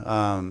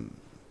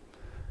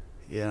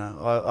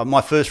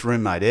 my first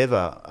roommate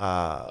ever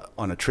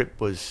on a trip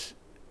was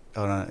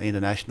on an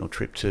international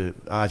trip to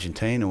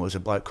Argentina was a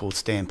bloke called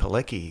Stan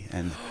Pilecki,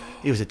 and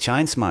he was a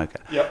chain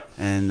smoker. Yep.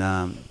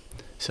 And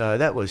so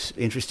that was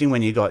interesting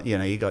when you got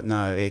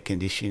no air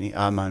conditioning.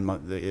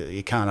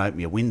 You can't open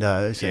your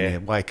windows, and you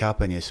wake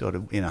up and you're sort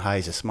of in a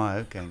haze of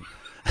smoke. And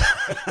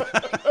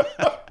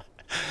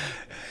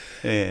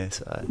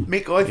so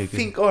Mick, I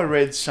think I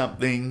read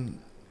something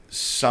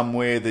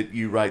somewhere that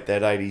you rate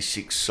that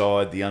 86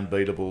 side, the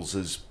Unbeatables,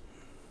 as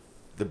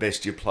the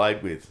best you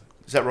played with.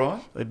 Is that right?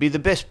 It'd be the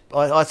best.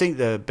 I think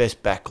the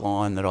best back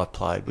line that I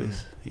played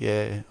with.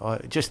 Yeah,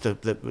 just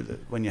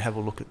when you have a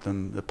look at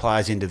them, the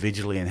players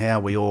individually and how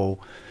we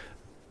all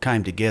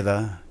came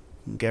together.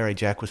 Gary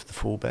Jack was the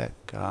fullback,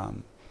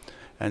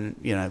 and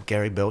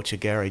Gary Belcher,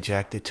 Gary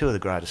Jack. They're two of the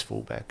greatest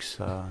fullbacks.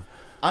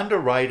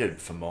 Underrated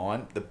for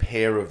mine, the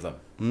pair of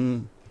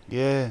them.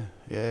 Yep.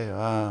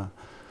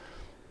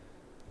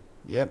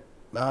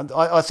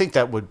 I think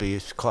that would be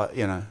as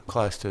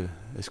close to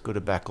as good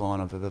a back line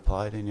I've ever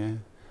played in. Yeah.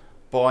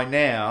 By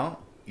now,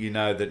 you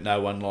know that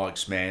no one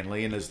likes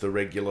Manly, and as the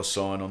regular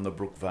sign on the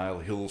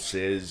Brookvale Hill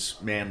says,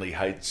 Manly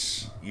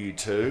hates you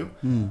too.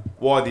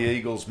 Why the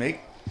Eagles, Mick?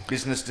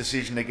 Business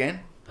decision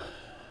again?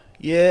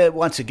 Yeah,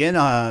 once again,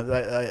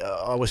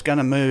 I was going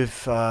to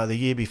move the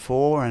year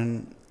before,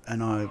 and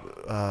I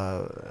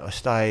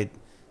stayed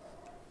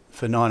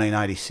for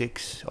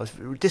 1986. I was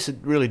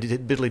really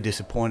bitterly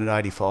disappointed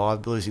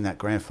 85, losing that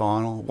grand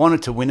final.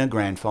 Wanted to win a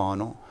grand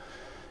final,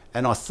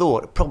 and I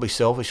thought, probably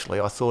selfishly,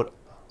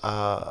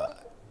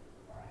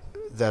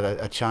 that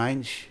a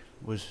change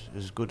was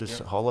as good as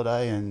a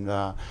holiday, and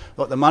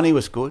the money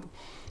was good,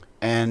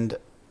 and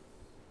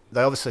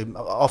they obviously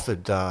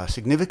offered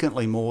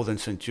significantly more than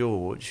St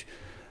George,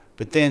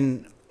 but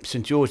then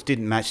St George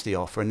didn't match the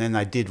offer, and then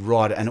they did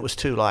right, and it was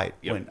too late.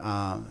 Yep.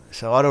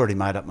 So I'd already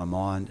made up my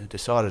mind,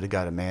 decided to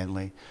go to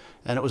Manly,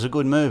 and it was a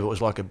good move. It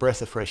was like a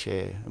breath of fresh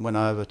air. I went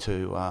over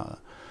to,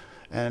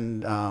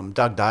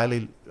 Doug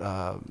Daly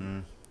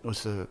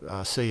was the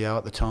CEO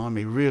at the time.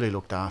 He really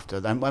looked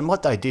after them, and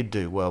what they did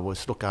do well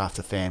was look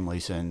after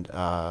families, and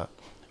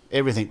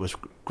everything was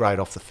great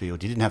off the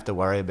field. You didn't have to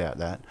worry about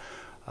that.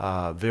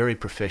 Very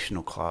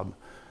professional club,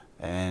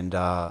 and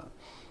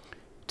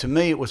to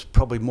me it was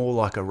probably more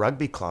like a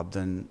rugby club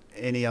than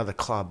any other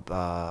club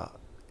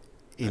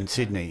in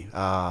Sydney,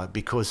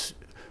 because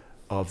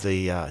of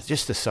the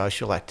just the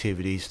social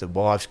activities. The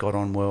wives got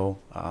on well,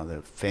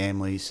 the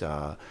families,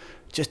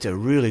 just a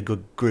really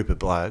good group of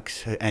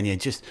blokes, and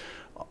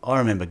I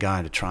remember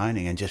going to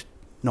training and just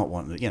not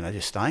wanting to,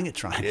 just staying at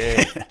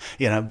training.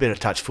 Yeah. A bit of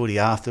touch footy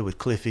after with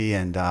Cliffy,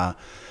 and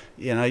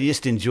you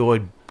just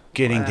enjoyed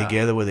getting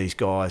together with these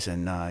guys,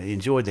 and you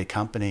enjoyed their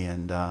company,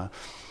 and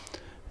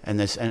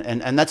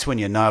that's when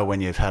you know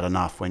when you've had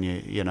enough, when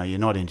you're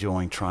not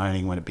enjoying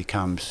training, when it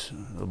becomes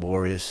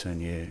laborious,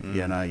 and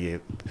you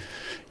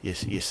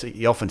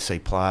often see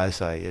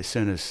players, as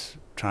soon as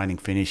training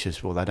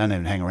finishes, well, they don't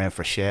even hang around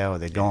for a shower,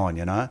 they're gone.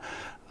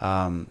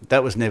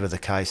 That was never the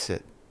case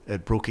at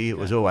Brookie. It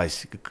was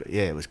always,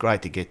 it was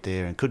great to get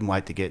there, and couldn't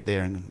wait to get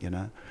there, and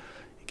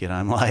get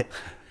home late.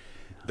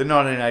 The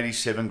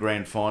 1987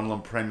 Grand Final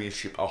and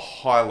Premiership, a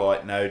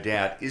highlight, no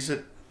doubt. Is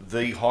it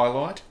the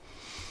highlight?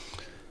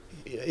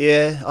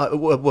 Yeah,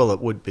 well,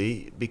 it would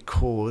be,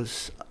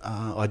 because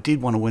I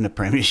did want to win a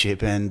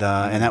Premiership, and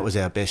that was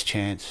our best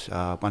chance.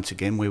 Once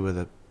again, we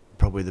were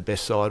probably the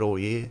best side all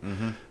year,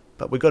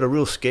 but we got a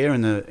real scare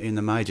in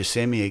the major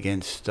semi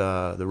against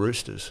the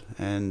Roosters,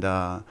 and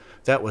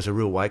that was a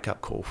real wake-up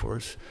call for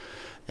us.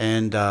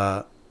 And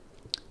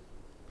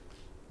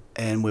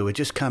we were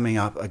just coming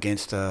up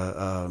against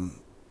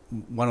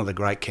one of the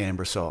great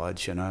Canberra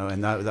sides, and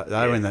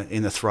they were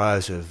in the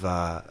throes of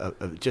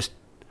just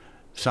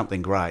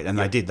something great, and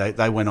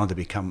they went on to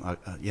become a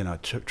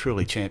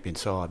truly champion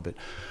side. But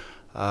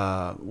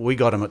we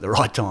got them at the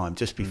right time,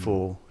 just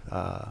before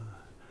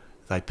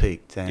they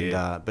peaked, and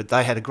but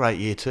they had a great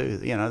year too.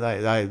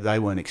 They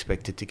weren't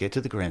expected to get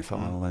to the grand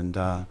final, and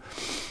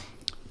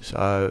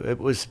so it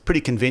was a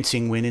pretty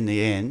convincing win in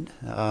the end.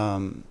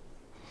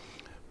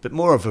 But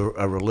more of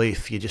a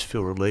relief. You just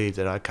feel relieved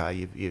that,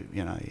 okay, you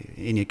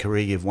in your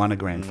career you've won a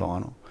grand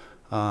final,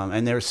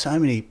 and there are so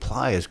many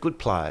players, good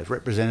players,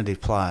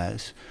 representative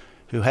players,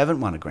 who haven't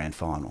won a grand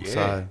final.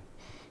 Yeah.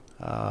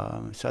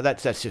 So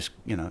that's just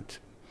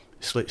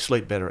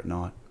sleep better at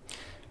night.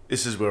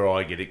 This is where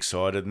I get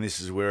excited, and this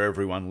is where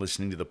everyone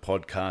listening to the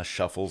podcast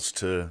shuffles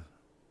to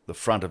the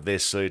front of their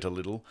seat a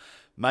little.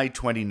 May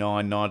 29,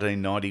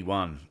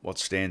 1991. What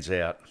stands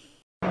out?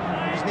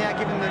 He's now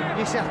given the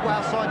New South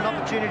Wales side an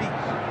opportunity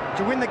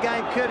to win the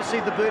game courtesy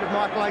of the boot of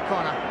Michael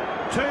O'Connor.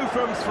 2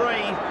 from 3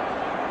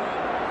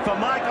 for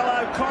Michael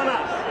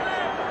O'Connor.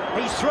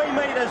 He's 3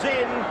 metres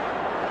in.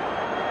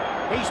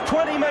 He's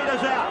 20 metres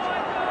out.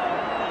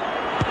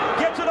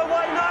 Gets it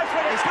away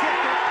nicely. He's kicked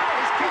it.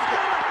 He's kicked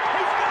it.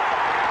 He's got it.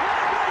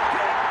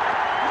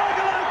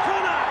 Michael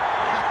O'Connor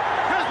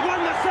has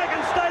won the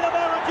second state of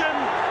origin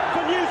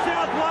for New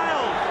South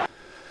Wales.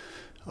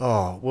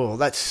 Oh, well,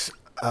 that's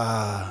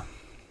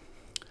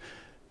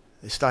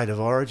the state of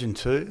origin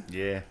 2.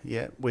 Yeah.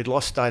 Yeah, we'd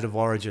lost state of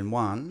origin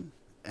 1,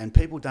 and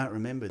people don't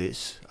remember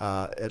this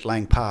at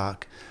Lang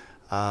Park,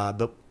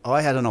 but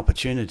I had an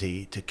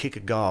opportunity to kick a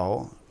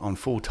goal on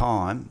full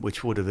time,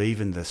 which would have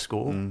evened the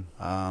score.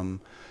 And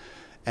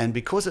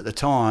because at the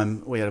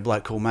time we had a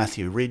bloke called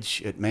Matthew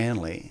Ridge at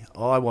Manly,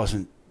 I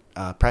wasn't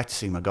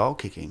practicing my goal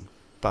kicking,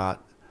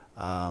 but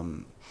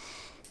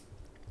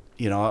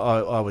you know,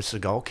 I was the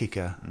goal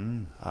kicker,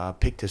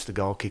 picked as the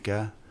goal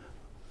kicker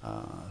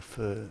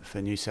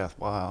for New South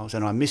Wales,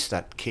 and I missed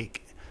that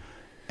kick,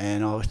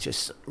 and I was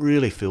just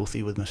really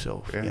filthy with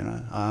myself. Yeah.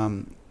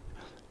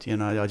 You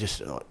know,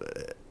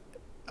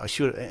 I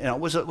should. And it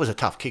was a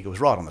tough kick. It was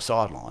right on the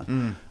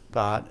sideline,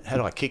 but had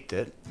I kicked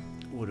it,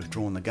 would have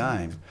drawn the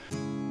game.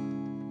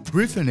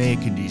 Griffin Air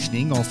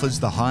Conditioning offers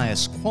the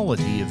highest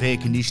quality of air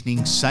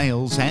conditioning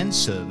sales and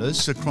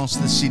service across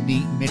the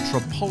Sydney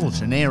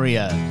metropolitan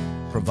area,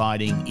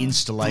 providing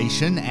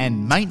installation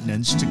and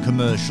maintenance to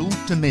commercial,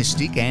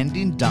 domestic and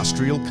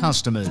industrial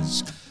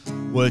customers.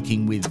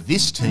 Working with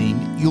this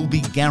team, you'll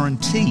be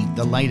guaranteed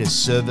the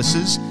latest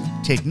services,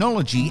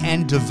 technology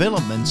and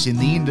developments in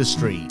the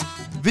industry.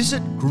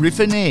 Visit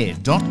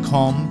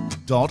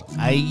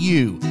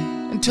griffinair.com.au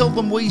and tell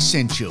them we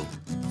sent you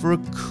for a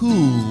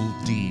cool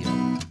deal.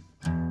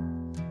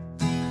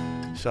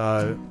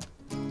 So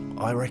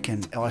I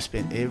reckon I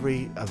spent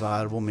every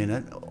available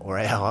minute or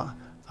hour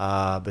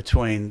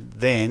between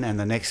then and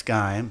the next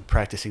game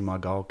practicing my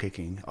goal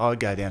kicking. I'd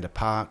go down to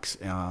parks,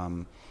 you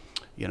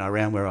know,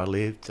 around where I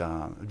lived,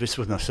 just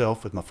with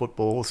myself, with my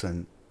footballs,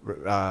 and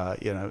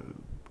you know,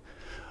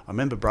 I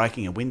remember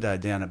breaking a window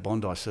down at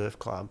Bondi Surf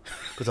Club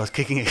because I was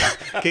kicking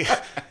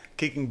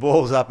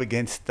balls up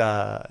against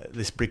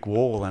this brick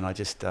wall, and I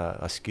just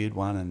I skewed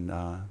one. And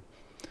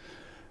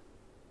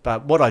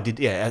but what I did,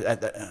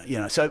 yeah, you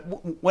know, so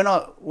when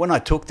I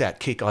took that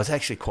kick, I was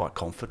actually quite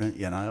confident,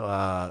 you know,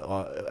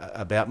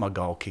 about my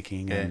goal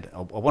kicking, and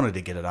I wanted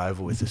to get it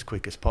over with as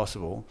quick as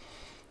possible.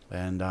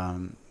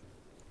 And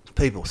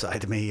people say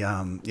to me, you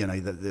know,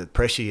 the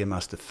pressure you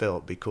must have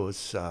felt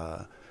because,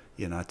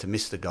 you know, to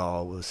miss the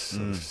goal was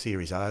sort of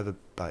series over,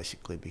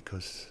 basically,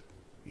 because,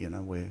 you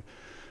know, we're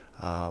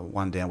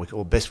one down,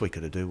 or best we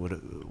could have done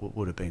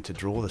would have been to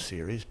draw the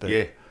series.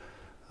 But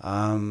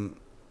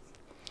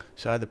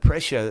so the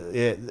pressure,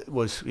 it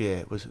was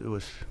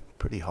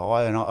pretty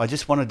high, and I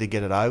just wanted to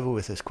get it over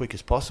with as quick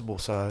as possible.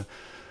 So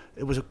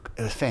it was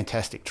a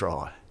fantastic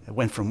try. It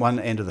went from one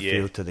end of the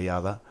field to the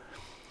other.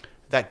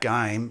 That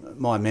game,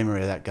 my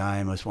memory of that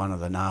game was one of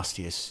the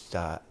nastiest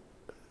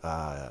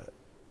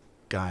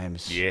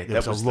games. Yeah,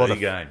 there that was a the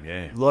game.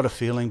 Yeah, a lot of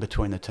feeling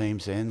between the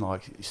teams then,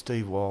 like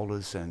Steve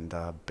Walters and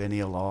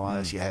Benny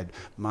Elias. You had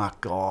Mark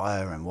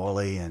Geyer and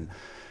Wally, and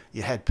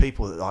you had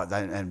people like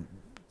that, and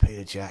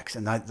Peter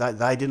Jackson.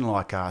 They didn't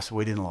like us,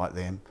 we didn't like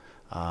them,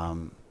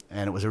 and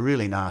it was a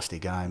really nasty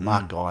game.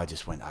 Mark Geyer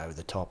just went over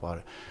the top.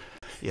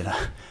 You know,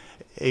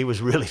 he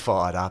was really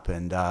fired up,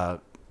 and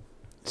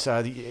so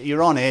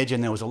you're on edge,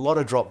 and there was a lot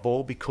of drop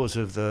ball because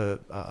of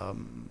the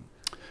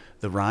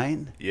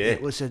rain. Yeah,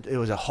 it was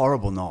a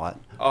horrible night.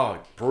 Oh,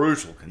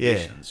 brutal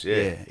conditions.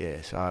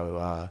 Yeah.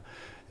 So,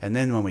 and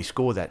then when we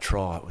scored that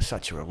try, it was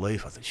such a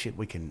relief. I thought, shit,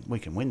 we can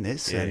win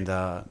this.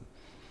 Yeah.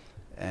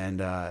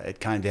 And it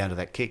came down to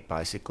that kick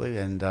basically,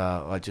 and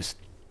I just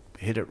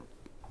hit it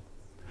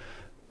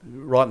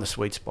right in the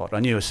sweet spot. I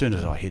knew as soon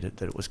as I hit it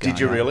that it was going.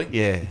 Did you up. really?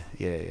 Yeah.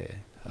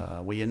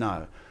 Well, you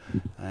know.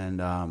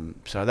 And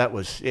so that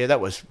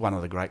was one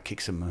of the great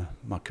kicks of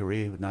my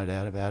career, with no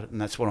doubt about it,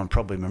 and that's what I'm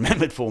probably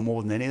remembered for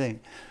more than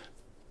anything.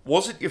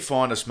 Was it your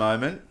finest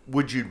moment?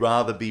 Would you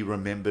rather be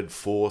remembered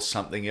for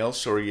something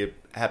else, or are you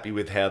happy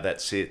with how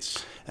that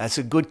sits? That's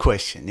a good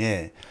question,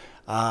 yeah.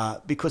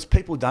 Because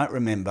people don't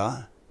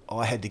remember,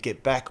 I had to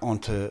get back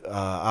onto,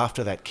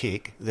 after that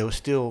kick, there was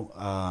still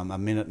a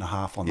minute and a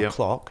half on the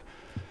clock,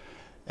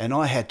 and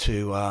I had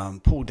to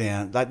pull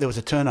down. There was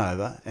a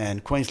turnover,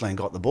 and Queensland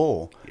got the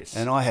ball,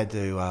 and I had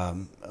to. I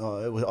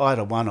had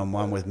a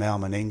one-on-one with Mal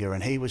Meninga,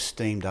 and he was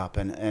steamed up,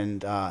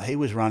 and he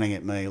was running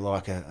at me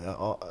like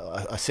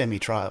a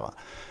semi-trailer,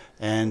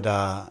 and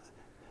I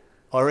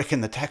reckon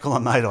the tackle I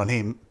made on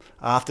him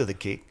after the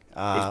kick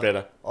was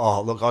better.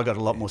 Oh, look, I got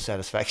a lot more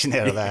satisfaction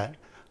out of that,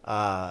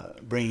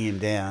 bringing him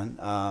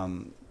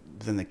down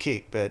than the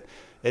kick. But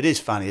it is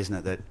funny, isn't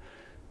it, that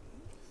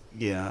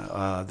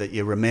that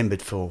you're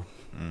remembered for.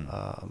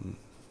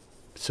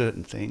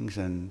 Certain things,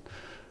 and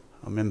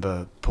I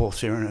remember Paul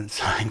Sirenen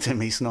saying to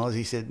me, Snoz,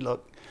 he said,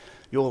 look,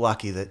 you're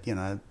lucky that,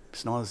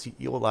 Snoz,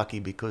 you're lucky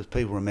because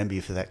people remember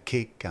you for that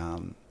kick.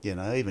 You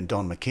know, even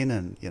Don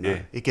McKinnon, you know,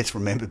 he gets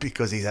remembered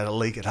because he's had a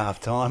leak at half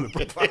time.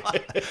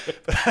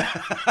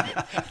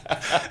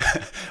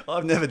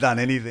 I've never done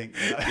anything.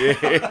 You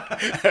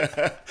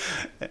know?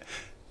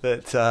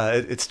 But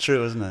it's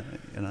true, isn't it?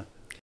 You know.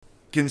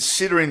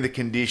 Considering the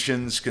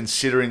conditions,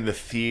 considering the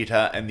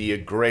theatre and the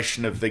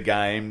aggression of the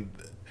game,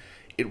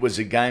 it was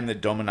a game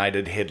that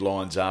dominated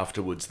headlines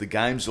afterwards. The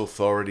game's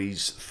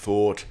authorities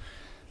thought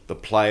the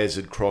players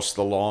had crossed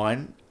the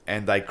line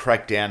and they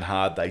cracked down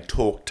hard, they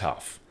talked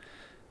tough.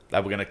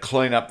 They were going to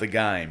clean up the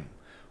game.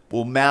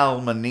 Well,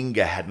 Mal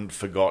Meninga hadn't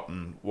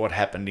forgotten what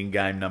happened in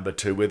game number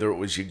 2, whether it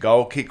was your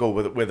goal kick or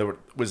whether it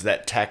was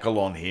that tackle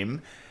on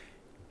him.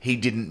 He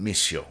didn't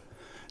miss you.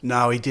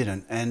 No, he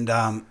didn't. And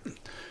I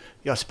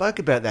spoke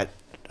about that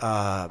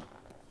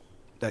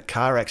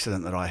car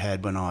accident that I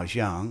had when I was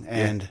young,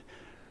 and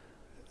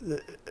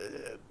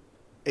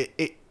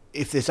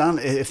if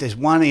there's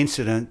one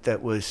incident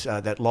that was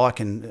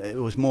it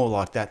was more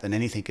like that than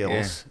anything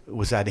else,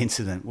 was that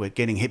incident with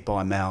getting hit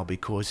by Mal,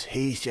 because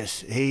he's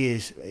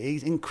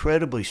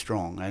incredibly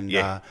strong,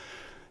 and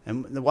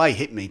and the way he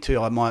hit me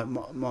too,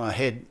 my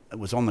head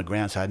was on the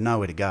ground, so I had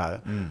nowhere to go.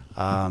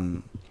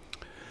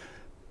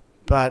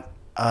 But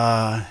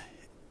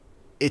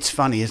it's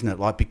funny, isn't it?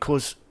 Like,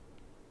 because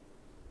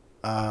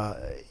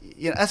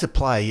you know, as a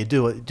player,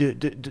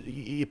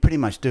 you pretty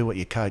much do what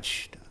your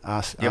coach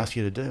asks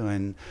you to do,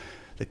 and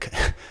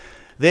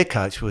their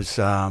coach was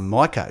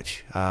my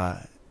coach.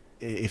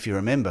 If you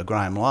remember,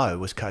 Graham Lowe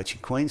was coaching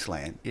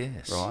Queensland.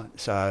 Yes. Right.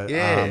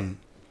 So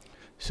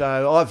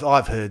so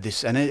I've heard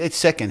this, and it's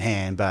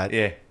secondhand, but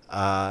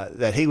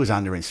that he was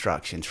under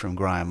instructions from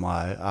Graham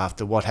Lowe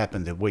after what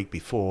happened the week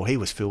before. He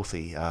was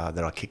filthy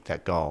that I kicked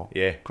that goal.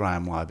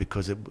 Graham Lowe,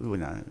 because it, you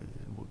know,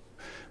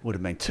 would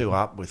have been 2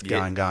 up with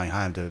going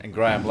home to. And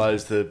Graham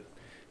Lowe's the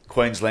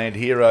Queensland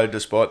hero,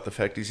 despite the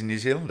fact he's a New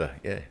Zealander.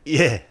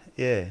 Yeah.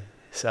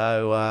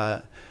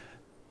 So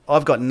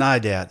I've got no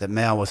doubt that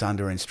Mal was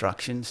under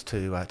instructions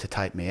to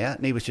take me out,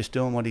 and he was just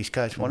doing what his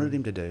coach wanted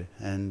him to do.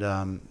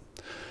 And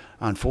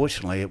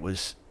unfortunately, it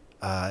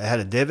had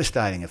a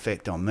devastating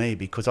effect on me,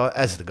 because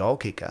as the goal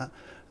kicker,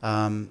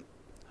 I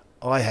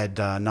had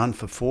none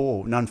for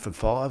 4, none for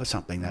 5 or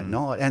something that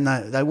night, and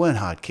they weren't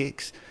hard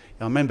kicks.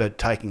 I remember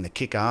taking the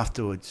kick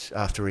afterwards,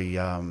 after he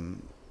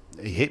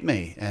hit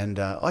me, and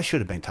I should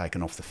have been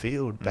taken off the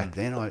field back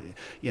then. I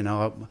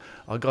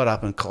got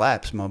up and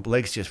collapsed. My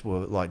legs just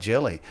were like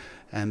jelly,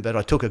 but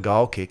I took a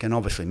goal kick and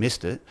obviously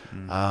missed it.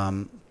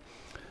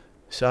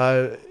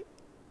 So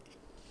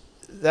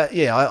that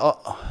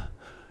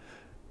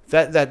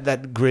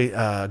that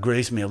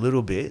grieves me a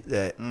little bit,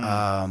 that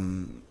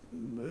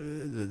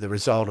the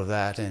result of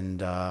that,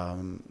 and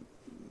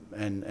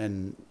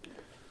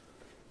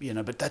you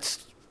know, but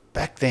that's.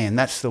 Back then,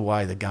 that's the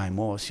way the game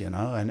was, you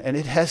know, and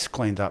it has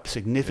cleaned up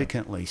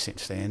significantly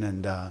since then.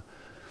 And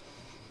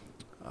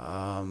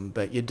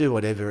but you do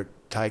whatever it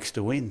takes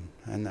to win,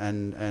 and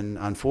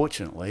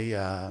unfortunately,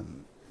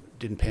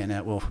 didn't pan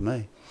out well for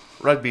me.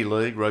 Rugby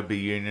league, rugby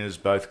union has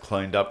both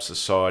cleaned up.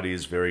 Society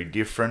is very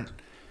different.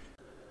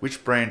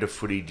 Which brand of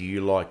footy do you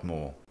like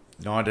more,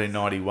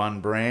 1991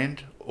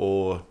 brand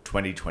or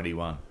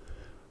 2021?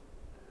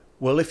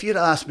 Well, if you'd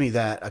asked me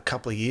that a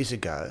couple of years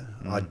ago,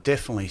 I'd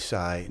definitely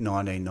say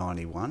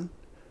 1991,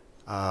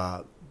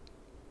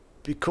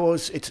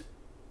 because it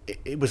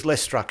was less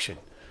structured.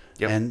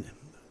 And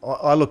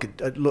I look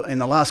in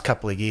the last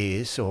couple of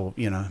years, or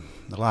the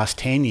last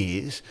 10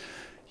 years,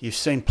 you've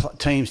seen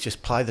teams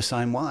just play the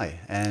same way,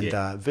 and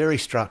very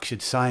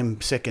structured,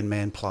 same second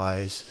man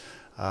players,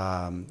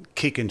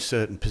 kick in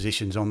certain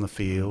positions on the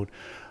field.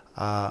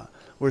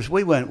 Whereas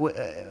we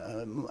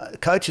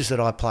weren't. Coaches that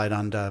I played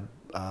under.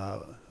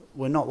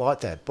 We're not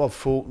like that. Bob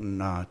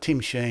Fulton, Tim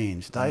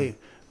Sheens, they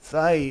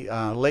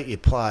let you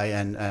play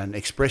and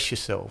express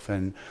yourself,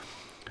 and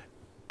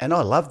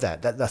I loved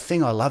that. The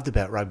thing I loved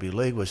about rugby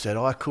league was that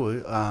I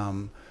could,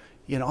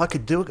 I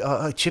could do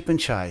a chip and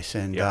chase,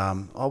 and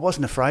I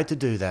wasn't afraid to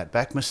do that,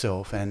 back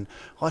myself, and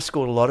I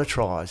scored a lot of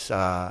tries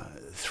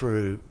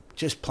through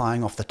just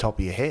playing off the top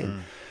of your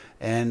head.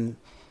 And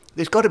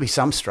there's got to be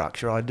some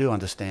structure. I do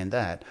understand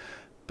that,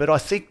 but I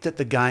think that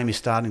the game is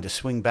starting to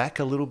swing back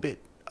a little bit.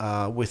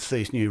 With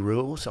these new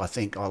rules, I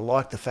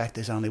like the fact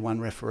there's only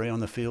one referee on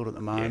the field at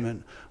the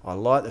moment. I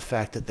like the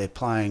fact that they're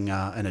playing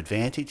an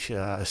advantage,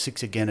 a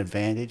 6-again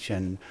advantage,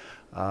 and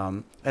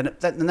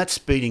that's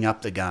speeding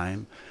up the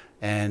game,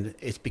 and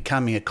it's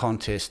becoming a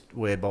contest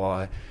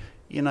whereby,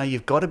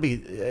 you've got to be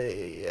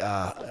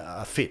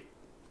fit.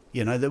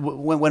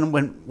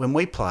 When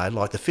we played,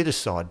 like, the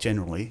fittest side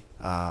generally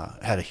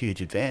had a huge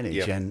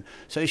advantage, and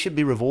so you should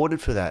be rewarded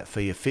for that,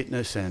 for your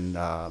fitness, and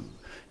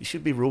you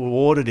should be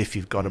rewarded if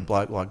you've got a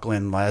bloke like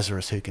Glenn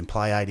Lazarus who can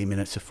play 80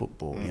 minutes of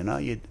football,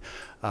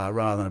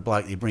 rather than a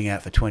bloke you bring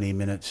out for 20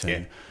 minutes.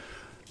 And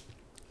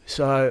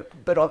so,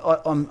 but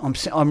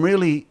I'm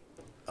really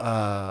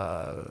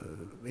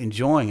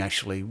enjoying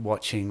actually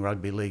watching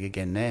rugby league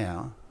again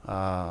now,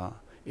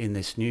 in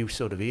this new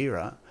sort of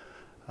era.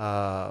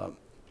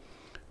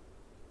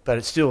 but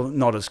it's still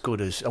not as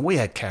good as. And we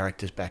had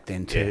characters back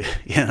then too,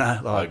 you know,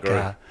 like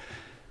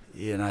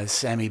you know,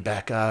 Sammy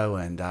Bacco,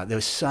 and there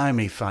were so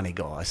many funny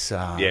guys,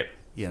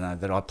 you know,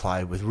 that I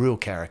played with, real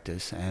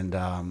characters, and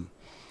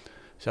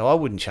so I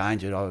wouldn't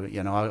change it.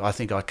 I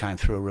think I came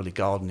through a really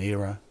golden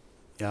era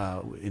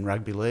in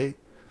rugby league.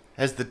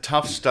 Has the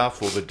tough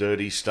stuff or the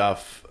dirty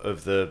stuff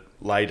of the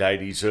late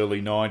 80s,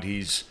 early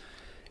 90s,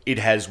 it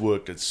has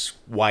worked its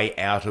way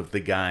out of the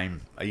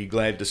game? Are you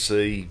glad to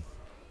see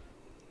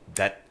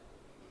that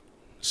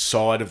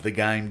side of the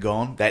game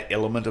gone, that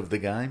element of the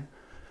game?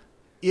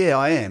 Yeah,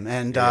 I am,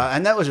 and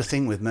that was a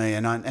thing with me,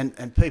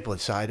 and people would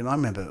say to me, I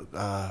remember,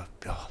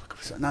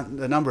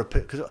 the number of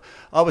people, because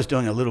I was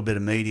doing a little bit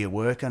of media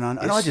work, and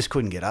I just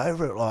couldn't get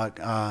over it, like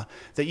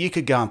that you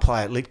could go and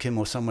play at Lidcombe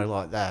or somewhere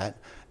like that,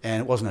 and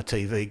it wasn't a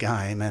TV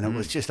game, and it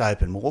was just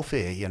open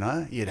warfare, you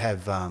know. You'd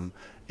have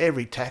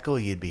every tackle,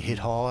 you'd be hit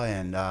high,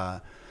 and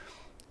I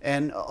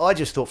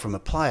just thought from a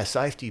player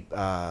safety,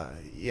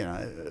 you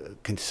know,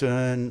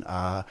 concern,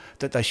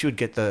 that they should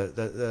get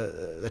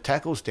the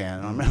tackles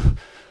down. And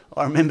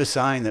I remember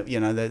saying that,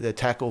 you know, the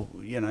tackle,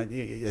 you know,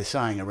 they're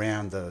saying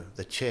around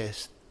the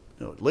chest,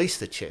 or at least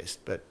the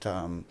chest, but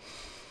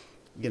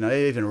you know,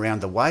 even around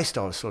the waist,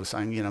 I was sort of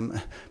saying, you know,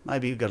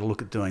 maybe you've got to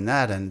look at doing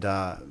that, and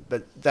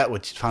but that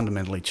would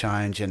fundamentally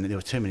change, and there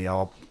were too many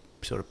old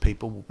sort of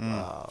people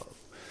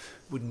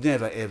would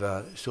never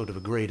ever sort of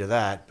agree to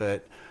that,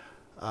 but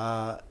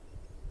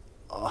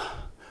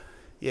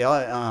yeah,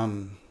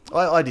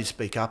 I did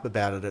speak up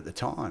about it at the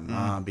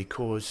time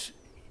because,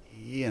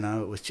 you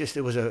know,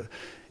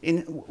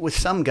 with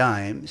some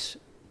games.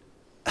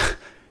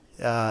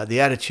 The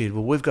attitude,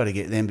 well, we've got to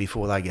get them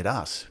before they get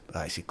us,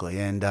 basically,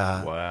 and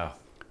wow.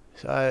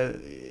 So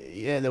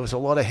yeah, there was a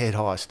lot of head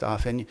high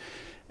stuff, and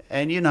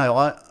you know,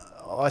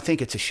 I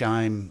think it's a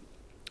shame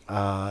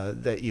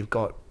that you've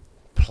got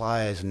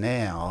players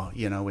now,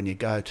 you know, when you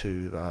go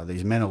to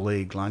these men of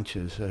league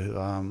lunches who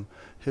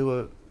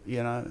are,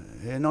 you know,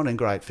 they're not in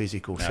great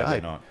physical shape.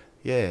 They're not.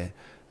 Yeah,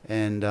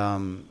 and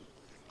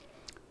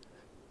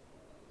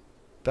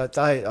but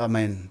I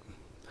mean.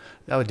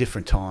 They were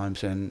different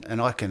times,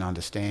 and I can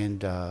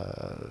understand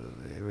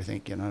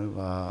everything, you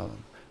know,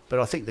 but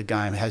I think the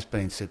game has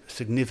been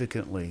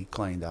significantly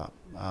cleaned up,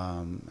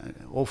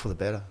 all for the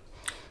better.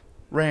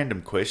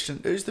 Random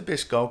question. Who's the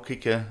best goal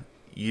kicker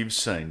you've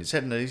seen? Is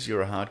that an easy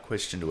or a hard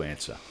question to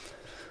answer?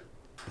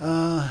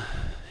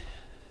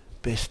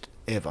 Best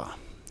ever.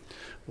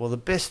 Well, the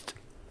best,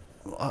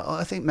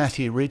 I think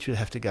Matthew Ridge would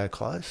have to go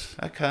close.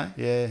 Okay.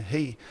 Yeah,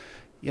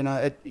 you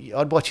know,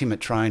 I'd watch him at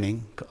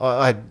training.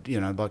 I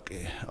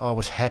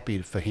was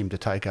happy for him to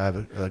take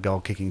over goal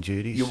kicking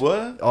duties. You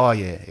were? Oh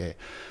yeah,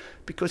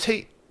 because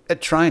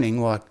at training,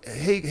 like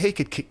he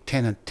could kick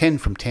 10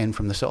 from 10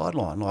 from the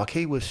sideline. Like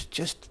he was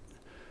just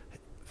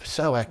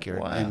so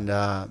accurate. Wow. And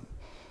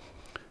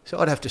so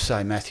I'd have to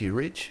say Matthew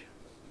Ridge.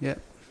 Yeah.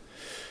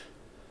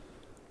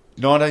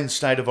 19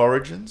 State of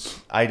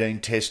Origins, 18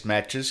 Test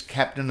matches,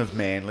 captain of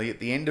Manly. At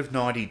the end of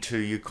 92,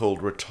 you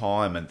called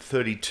retirement,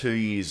 32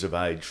 years of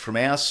age. From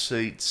our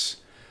seats,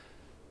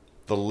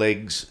 the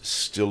legs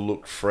still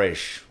look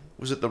fresh.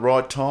 Was it the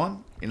right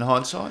time, in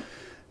hindsight?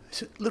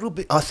 It's a little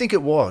bit. I think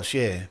it was,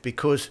 yeah,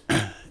 because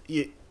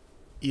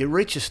you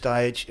reach a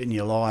stage in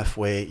your life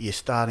where you're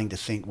starting to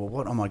think, well,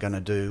 what am I going to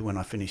do when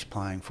I finish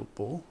playing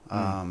football?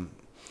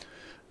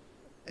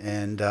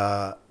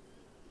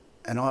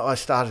 And I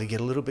started to get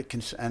a little bit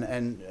concerned,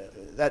 and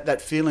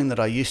that feeling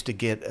that I used to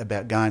get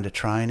about going to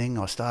training,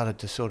 I started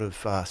to sort of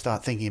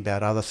start thinking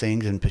about other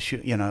things and pursue,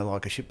 you know,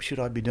 like should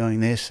I be doing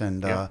this?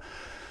 And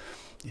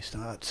you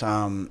start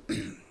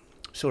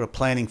sort of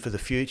planning for the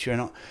future.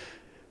 And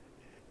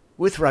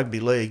with rugby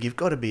league, you've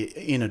got to be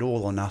in it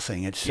all or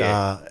nothing. It's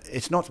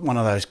not one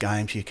of those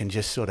games you can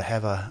just sort of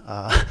have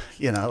a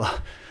you know.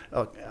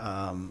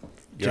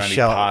 You're only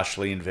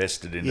partially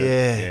invested in it.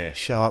 Yeah,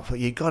 show up.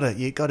 You got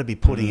to be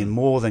putting in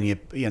more than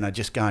you know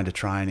just going to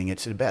training.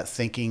 It's about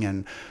thinking.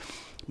 And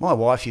my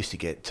wife used to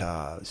get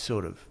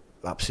sort of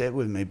upset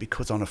with me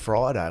because on a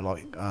Friday,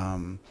 like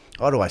I'd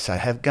always say,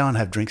 go and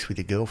have drinks with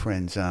your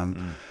girlfriends,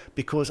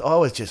 because I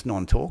was just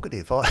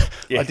non-talkative. I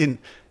didn't,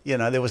 you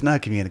know, there was no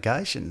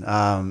communication.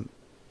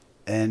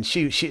 And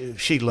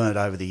she learned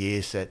over the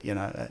years that, you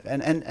know,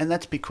 and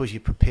that's because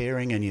you're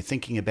preparing and you're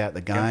thinking about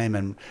the game,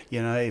 and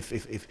you know,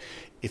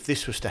 if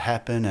this was to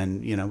happen,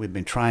 and you know, we've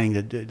been training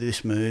to do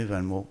this move,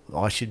 and well,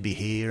 I should be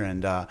here,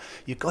 and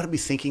you've got to be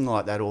thinking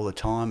like that all the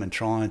time and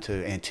trying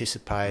to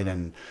anticipate,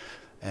 and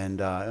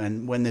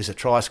when there's a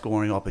try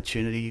scoring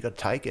opportunity, you've got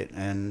to take it.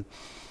 And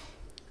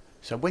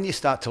so when you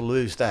start to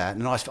lose that,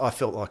 and I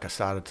felt like I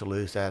started to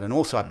lose that, and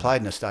also I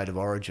played in a state of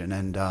origin,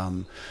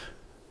 and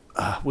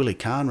Willie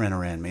Kahn ran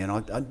around me, and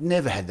I'd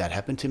never had that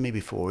happen to me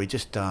before. He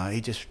just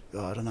I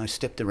don't know,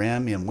 stepped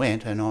around me and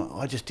went, and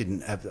I just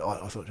didn't have.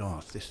 I thought,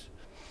 oh, this.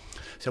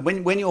 So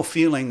when you're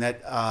feeling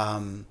that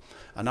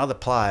another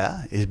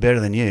player is better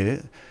than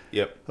you,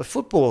 but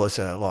footballers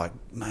are like,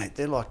 mate,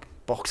 they're like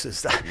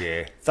boxers.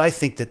 They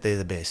think that they're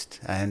the best,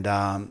 and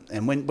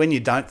when you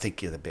don't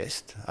think you're the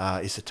best,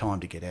 it's the time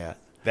to get out.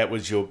 That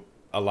was your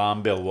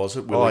alarm bell, was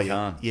it, Willie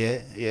Kahn?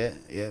 Yeah.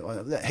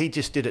 Well, he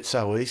just did it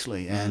so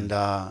easily, and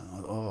I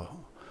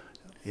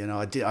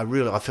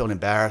felt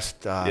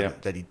embarrassed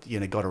that he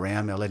got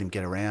around me. I let him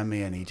get around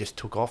me, and he just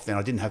took off. Then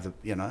I didn't have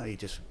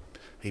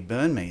he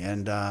burned me,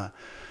 and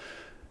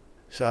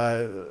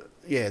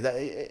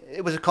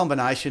it was a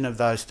combination of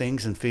those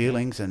things and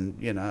feelings,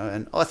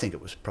 and I think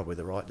it was probably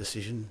the right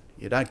decision.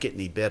 You don't get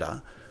any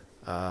better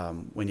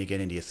when you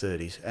get into your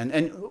 30s,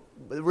 and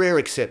rare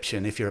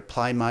exception if you're a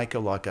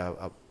playmaker like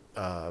a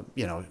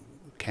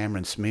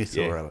Cameron Smith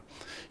or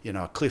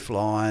a Cliff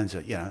Lyons,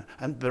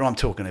 but I'm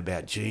talking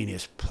about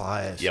genius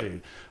players who,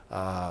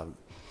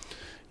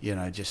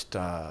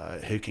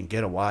 who can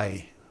get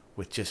away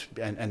with just,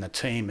 and the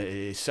team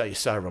is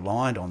so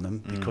reliant on them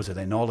because of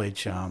their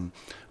knowledge. I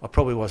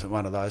probably wasn't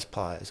one of those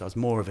players. I was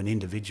more of an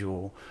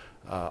individual,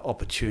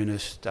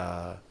 opportunist,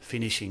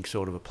 finishing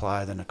sort of a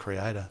player than a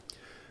creator.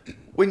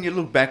 When you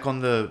look back on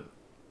the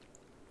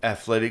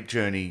athletic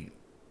journey,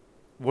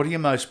 what are you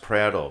most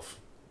proud of?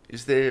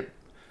 Is there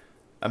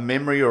a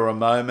memory or a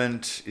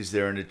moment? Is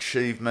there an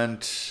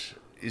achievement?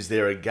 Is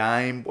there a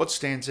game? What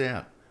stands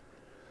out?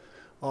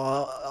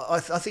 I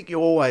think you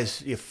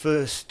always, your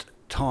first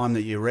time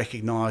that you're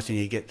recognised and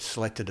you get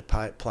selected to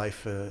play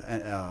for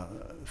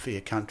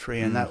your country,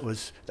 and that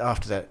was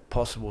after that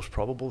possibles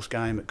probables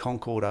game at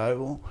Concord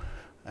Oval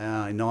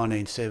in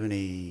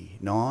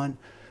 1979,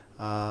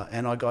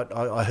 and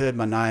I heard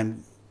my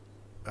name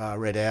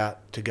read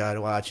out to go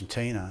to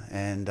Argentina,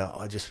 and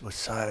I just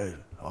was I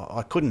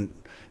couldn't.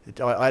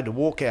 I had to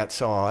walk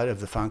outside of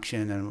the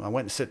function, and I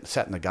went and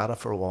sat in the gutter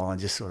for a while and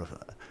just sort of,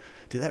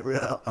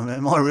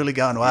 am I really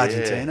going to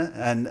Argentina?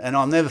 Yeah. And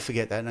I'll never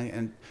forget that.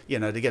 And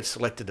to get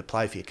selected to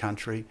play for your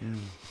country.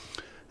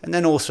 And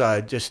then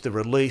also just the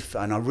relief,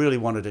 and I really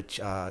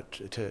wanted I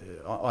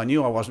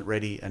knew I wasn't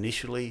ready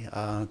initially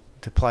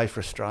to play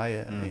for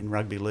Australia in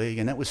rugby league,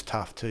 and that was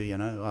tough too, it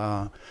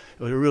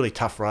was a really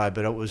tough road,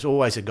 but it was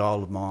always a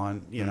goal of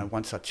mine,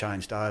 once I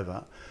changed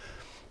over,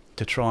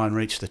 to try and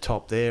reach the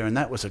top there, and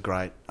that was a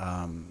great.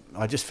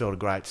 I just felt a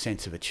great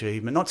sense of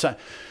achievement.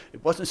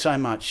 It wasn't so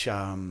much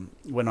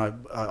when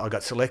I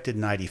got selected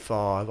in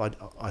 '85.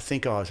 I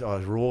think I was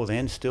raw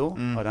then still.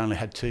 I'd only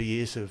had 2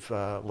 years of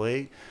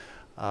league,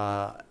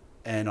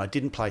 and I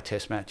didn't play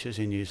Test matches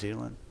in New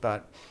Zealand.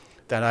 But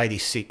that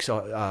 '86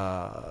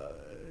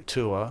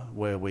 tour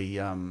where we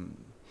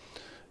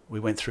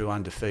went through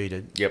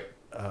undefeated. Yep.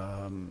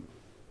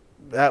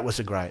 That was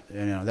a great.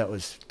 That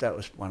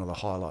was one of the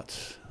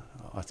highlights,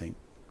 I think.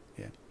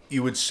 Yeah.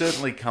 You would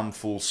certainly come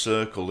full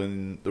circle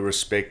in the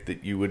respect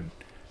that you would,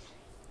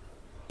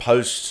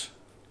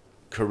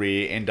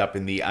 post-career, end up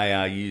in the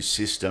ARU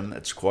system.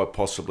 That's quite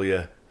possibly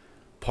a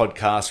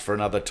podcast for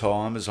another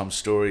time, as I'm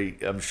sure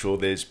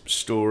there's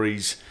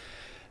stories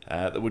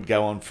that would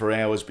go on for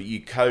hours. But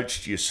you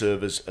coached, you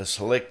serve as a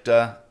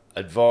selector,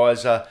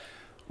 advisor.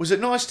 Was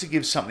it nice to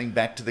give something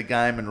back to the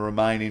game and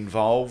remain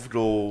involved,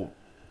 or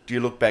do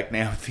you look back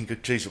now and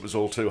think, geez, it was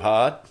all too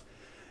hard?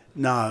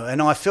 No,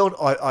 and I felt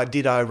I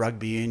did owe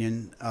rugby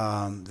union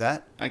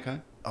that. Okay.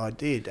 I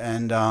did,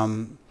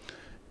 and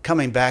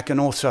coming back, and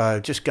also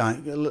just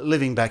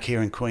living back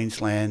here in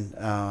Queensland,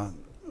 I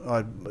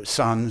had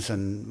sons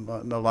and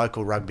my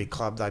local rugby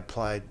club. They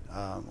played.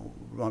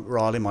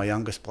 Riley, my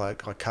youngest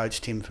bloke, I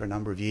coached him for a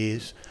number of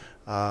years.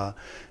 So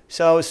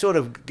I was sort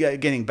of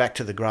getting back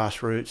to the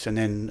grassroots, and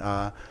then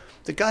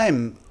the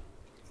game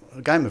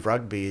of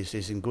rugby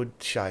is in good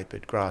shape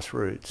at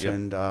grassroots, yep.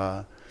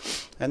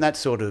 And that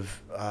sort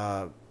of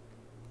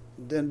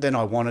then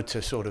I wanted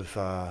to sort of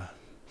I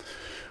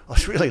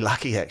was really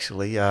lucky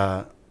actually.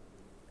 I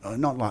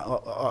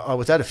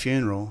was at a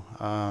funeral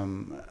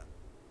and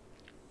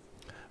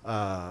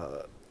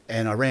I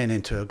ran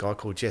into a guy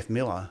called Jeff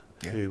Miller,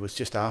 who was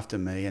just after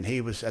me, and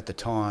he was at the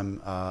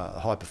time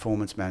a high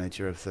performance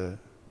manager of the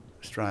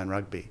Australian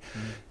Rugby,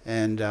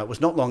 and it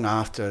was not long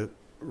after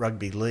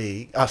rugby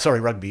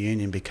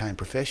union became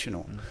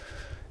professional.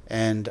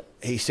 And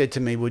he said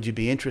to me, would you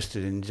be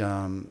interested in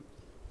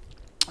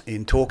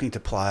talking to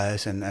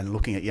players and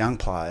looking at young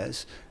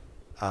players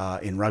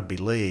in rugby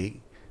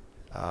league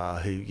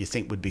who you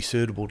think would be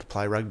suitable to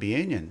play rugby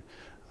union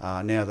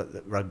now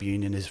that rugby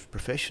union is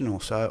professional?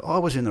 So I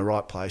was in the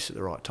right place at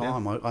the right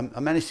time. Yeah.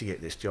 I managed to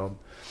get this job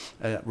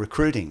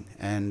recruiting,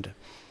 and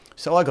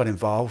so I got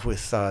involved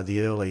with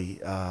the early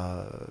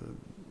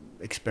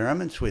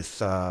experiments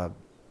with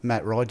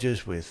Matt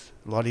Rogers, with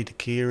Lottie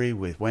Takiri,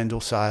 with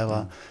Wendell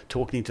Saylor,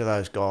 talking to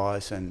those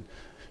guys, and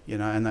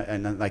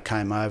and they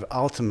came over.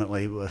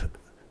 Ultimately, were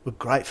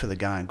great for the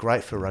game,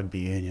 great for rugby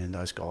union.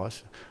 Those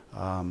guys,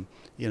 I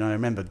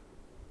remember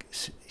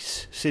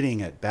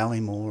sitting at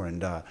Ballymore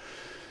and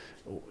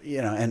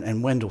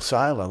and Wendell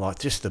Saylor, like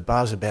just the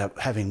buzz about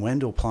having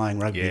Wendell playing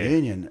rugby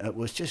union. It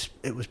was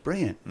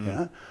brilliant,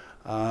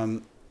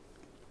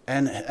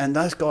 And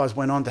those guys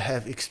went on to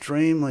have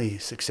extremely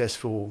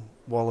successful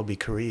Wallaby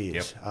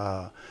careers.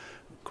 Yep.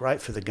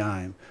 Great for the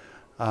game.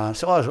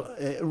 So I was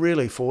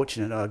really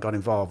fortunate I got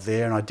involved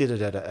there, and I did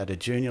it at a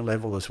junior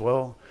level as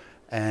well.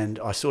 And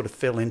I sort of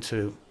fell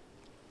into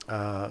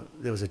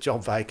there was a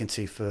job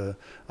vacancy for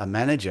a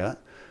manager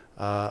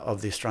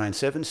of the Australian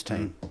Sevens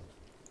team.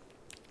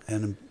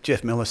 And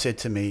Jeff Miller said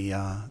to me,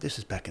 this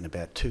is back in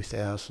about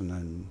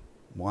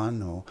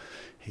 2001, or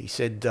he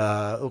said,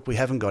 look, we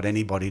haven't got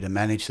anybody to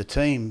manage the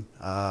team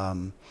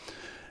over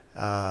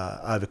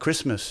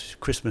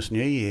Christmas,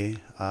 New Year.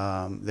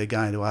 They're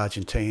going to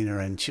Argentina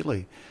and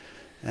Chile.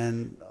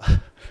 And,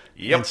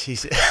 and she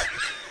said,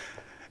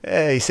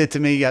 he said to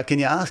me, can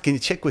you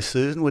check with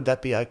Susan? Would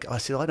that be okay? I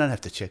said, I don't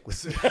have to check with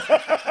Susan.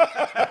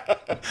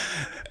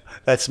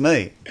 That's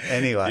me.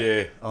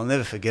 Anyway, I'll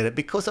never forget it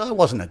because I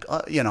wasn't,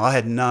 I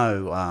had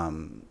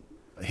no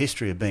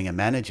history of being a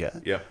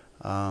manager. Yeah.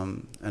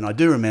 And I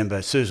do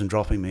remember Susan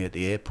dropping me at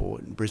the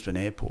airport, Brisbane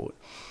Airport,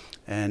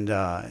 and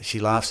she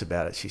laughs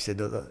about it. She said,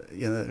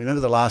 remember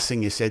the last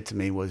thing you said to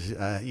me was,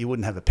 you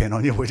wouldn't have a pen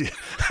on you, would you?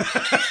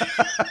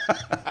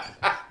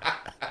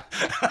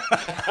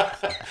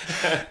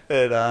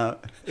 But,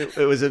 it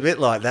was a bit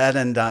like that.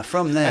 And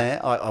from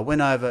there, I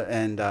went over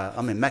and,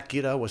 Matt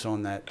Giddo was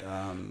on that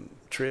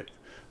trip.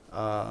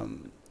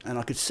 And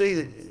I could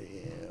see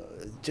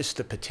just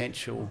the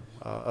potential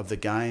of the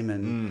game.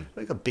 And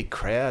we got big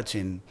crowds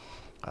in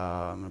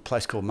a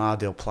place called Mar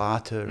del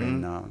Plata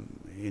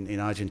in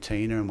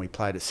Argentina, and we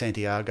played at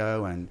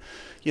Santiago, and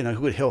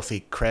good healthy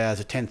crowds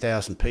of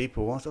 10,000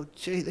 people. I thought,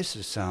 gee, this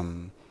is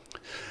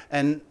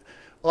and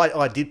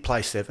I did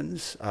play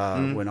sevens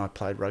when I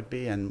played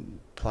rugby, and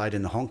played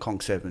in the Hong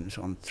Kong Sevens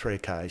on 3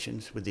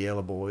 occasions with the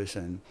Ella boys,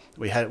 and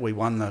we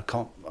won the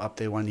comp up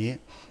there one year,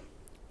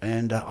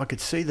 and I could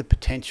see the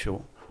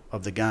potential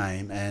of the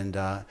game, and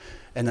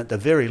at the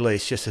very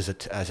least, just as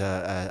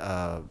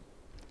a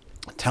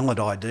talent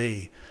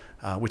ID,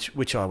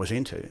 which I was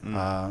into,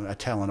 a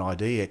talent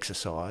ID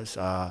exercise,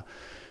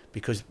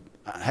 because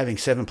having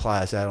 7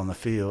 players out on the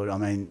field, I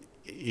mean,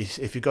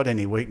 if you've got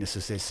any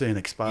weaknesses, they're soon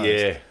exposed.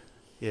 Yeah.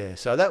 Yeah,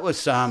 so that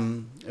was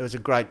it was a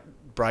great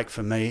break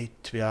for me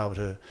to be able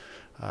to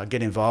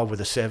get involved with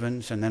the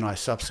Sevens, and then I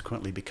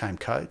subsequently became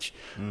coach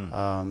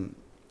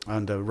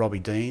under Robbie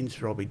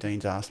Deans. Robbie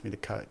Deans asked me to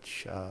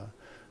coach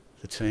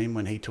the team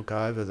when he took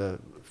over the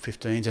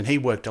 15s, and he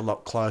worked a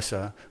lot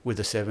closer with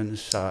the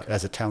Sevens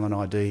as a talent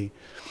ID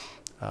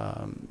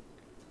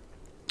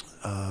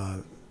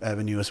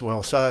avenue as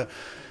well. So,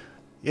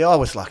 yeah, I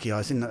was lucky. I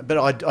was in,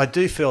 but I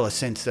do feel a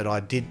sense that I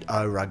did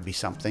owe rugby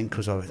something,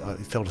 because I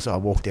felt as though I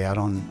walked out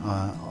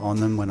on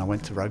them when I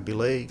went to rugby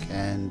league,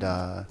 and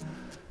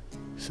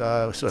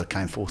so it sort of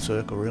came full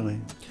circle, really.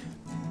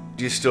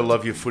 Do you still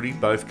love your footy,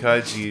 both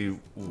codes? Are you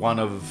one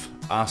of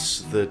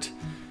us that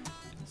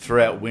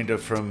throughout winter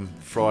from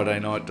Friday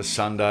night to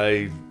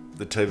Sunday,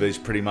 the TV's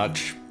pretty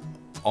much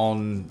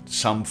on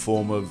some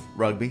form of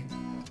rugby?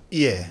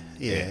 Yeah.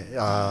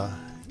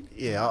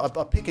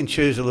 I pick and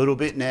choose a little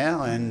bit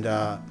now, and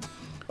I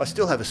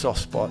still have a soft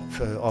spot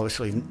for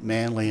obviously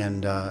Manly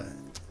and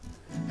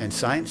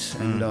Saints,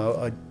 and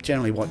I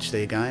generally watch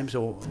their games,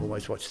 or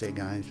always watch their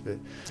games. But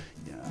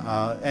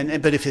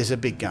but if there's a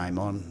big game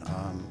on,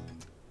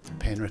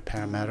 Penrith,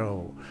 Parramatta,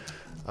 or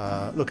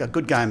look, a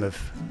good game of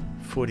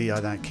footy,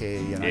 I don't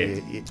care.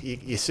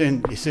 You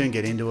soon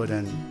get into it,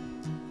 and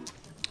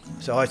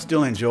so I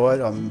still enjoy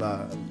it. I'm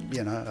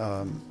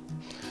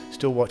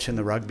still watching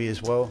the rugby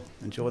as well.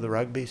 Enjoy the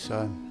rugby,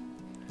 so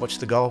watch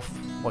the golf,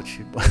 watch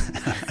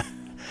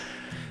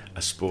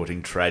a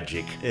sporting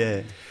tragic.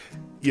 Yeah.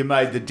 You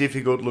made the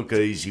difficult look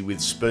easy with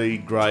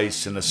speed,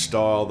 grace, and a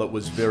style that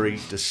was very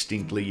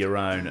distinctly your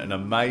own. An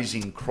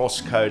amazing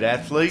cross-code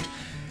athlete,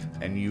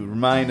 and you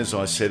remain, as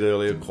I said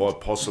earlier,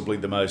 quite possibly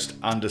the most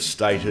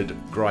understated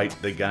great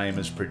the game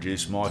has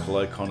produced. Michael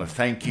O'Connor,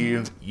 thank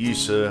you. You,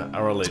 sir,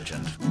 are a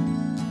legend.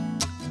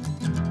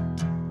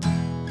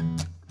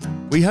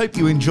 We hope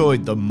you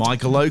enjoyed the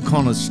Michael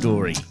O'Connor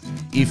story.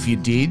 If you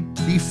did,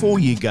 before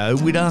you go,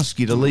 we'd ask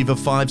you to leave a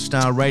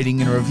 5-star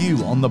rating and review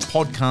on the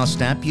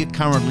podcast app you're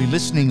currently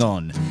listening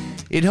on.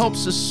 It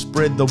helps us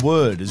spread the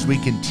word as we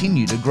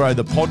continue to grow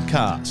the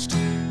podcast.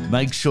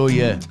 Make sure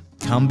you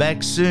come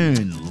back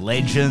soon,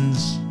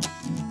 legends.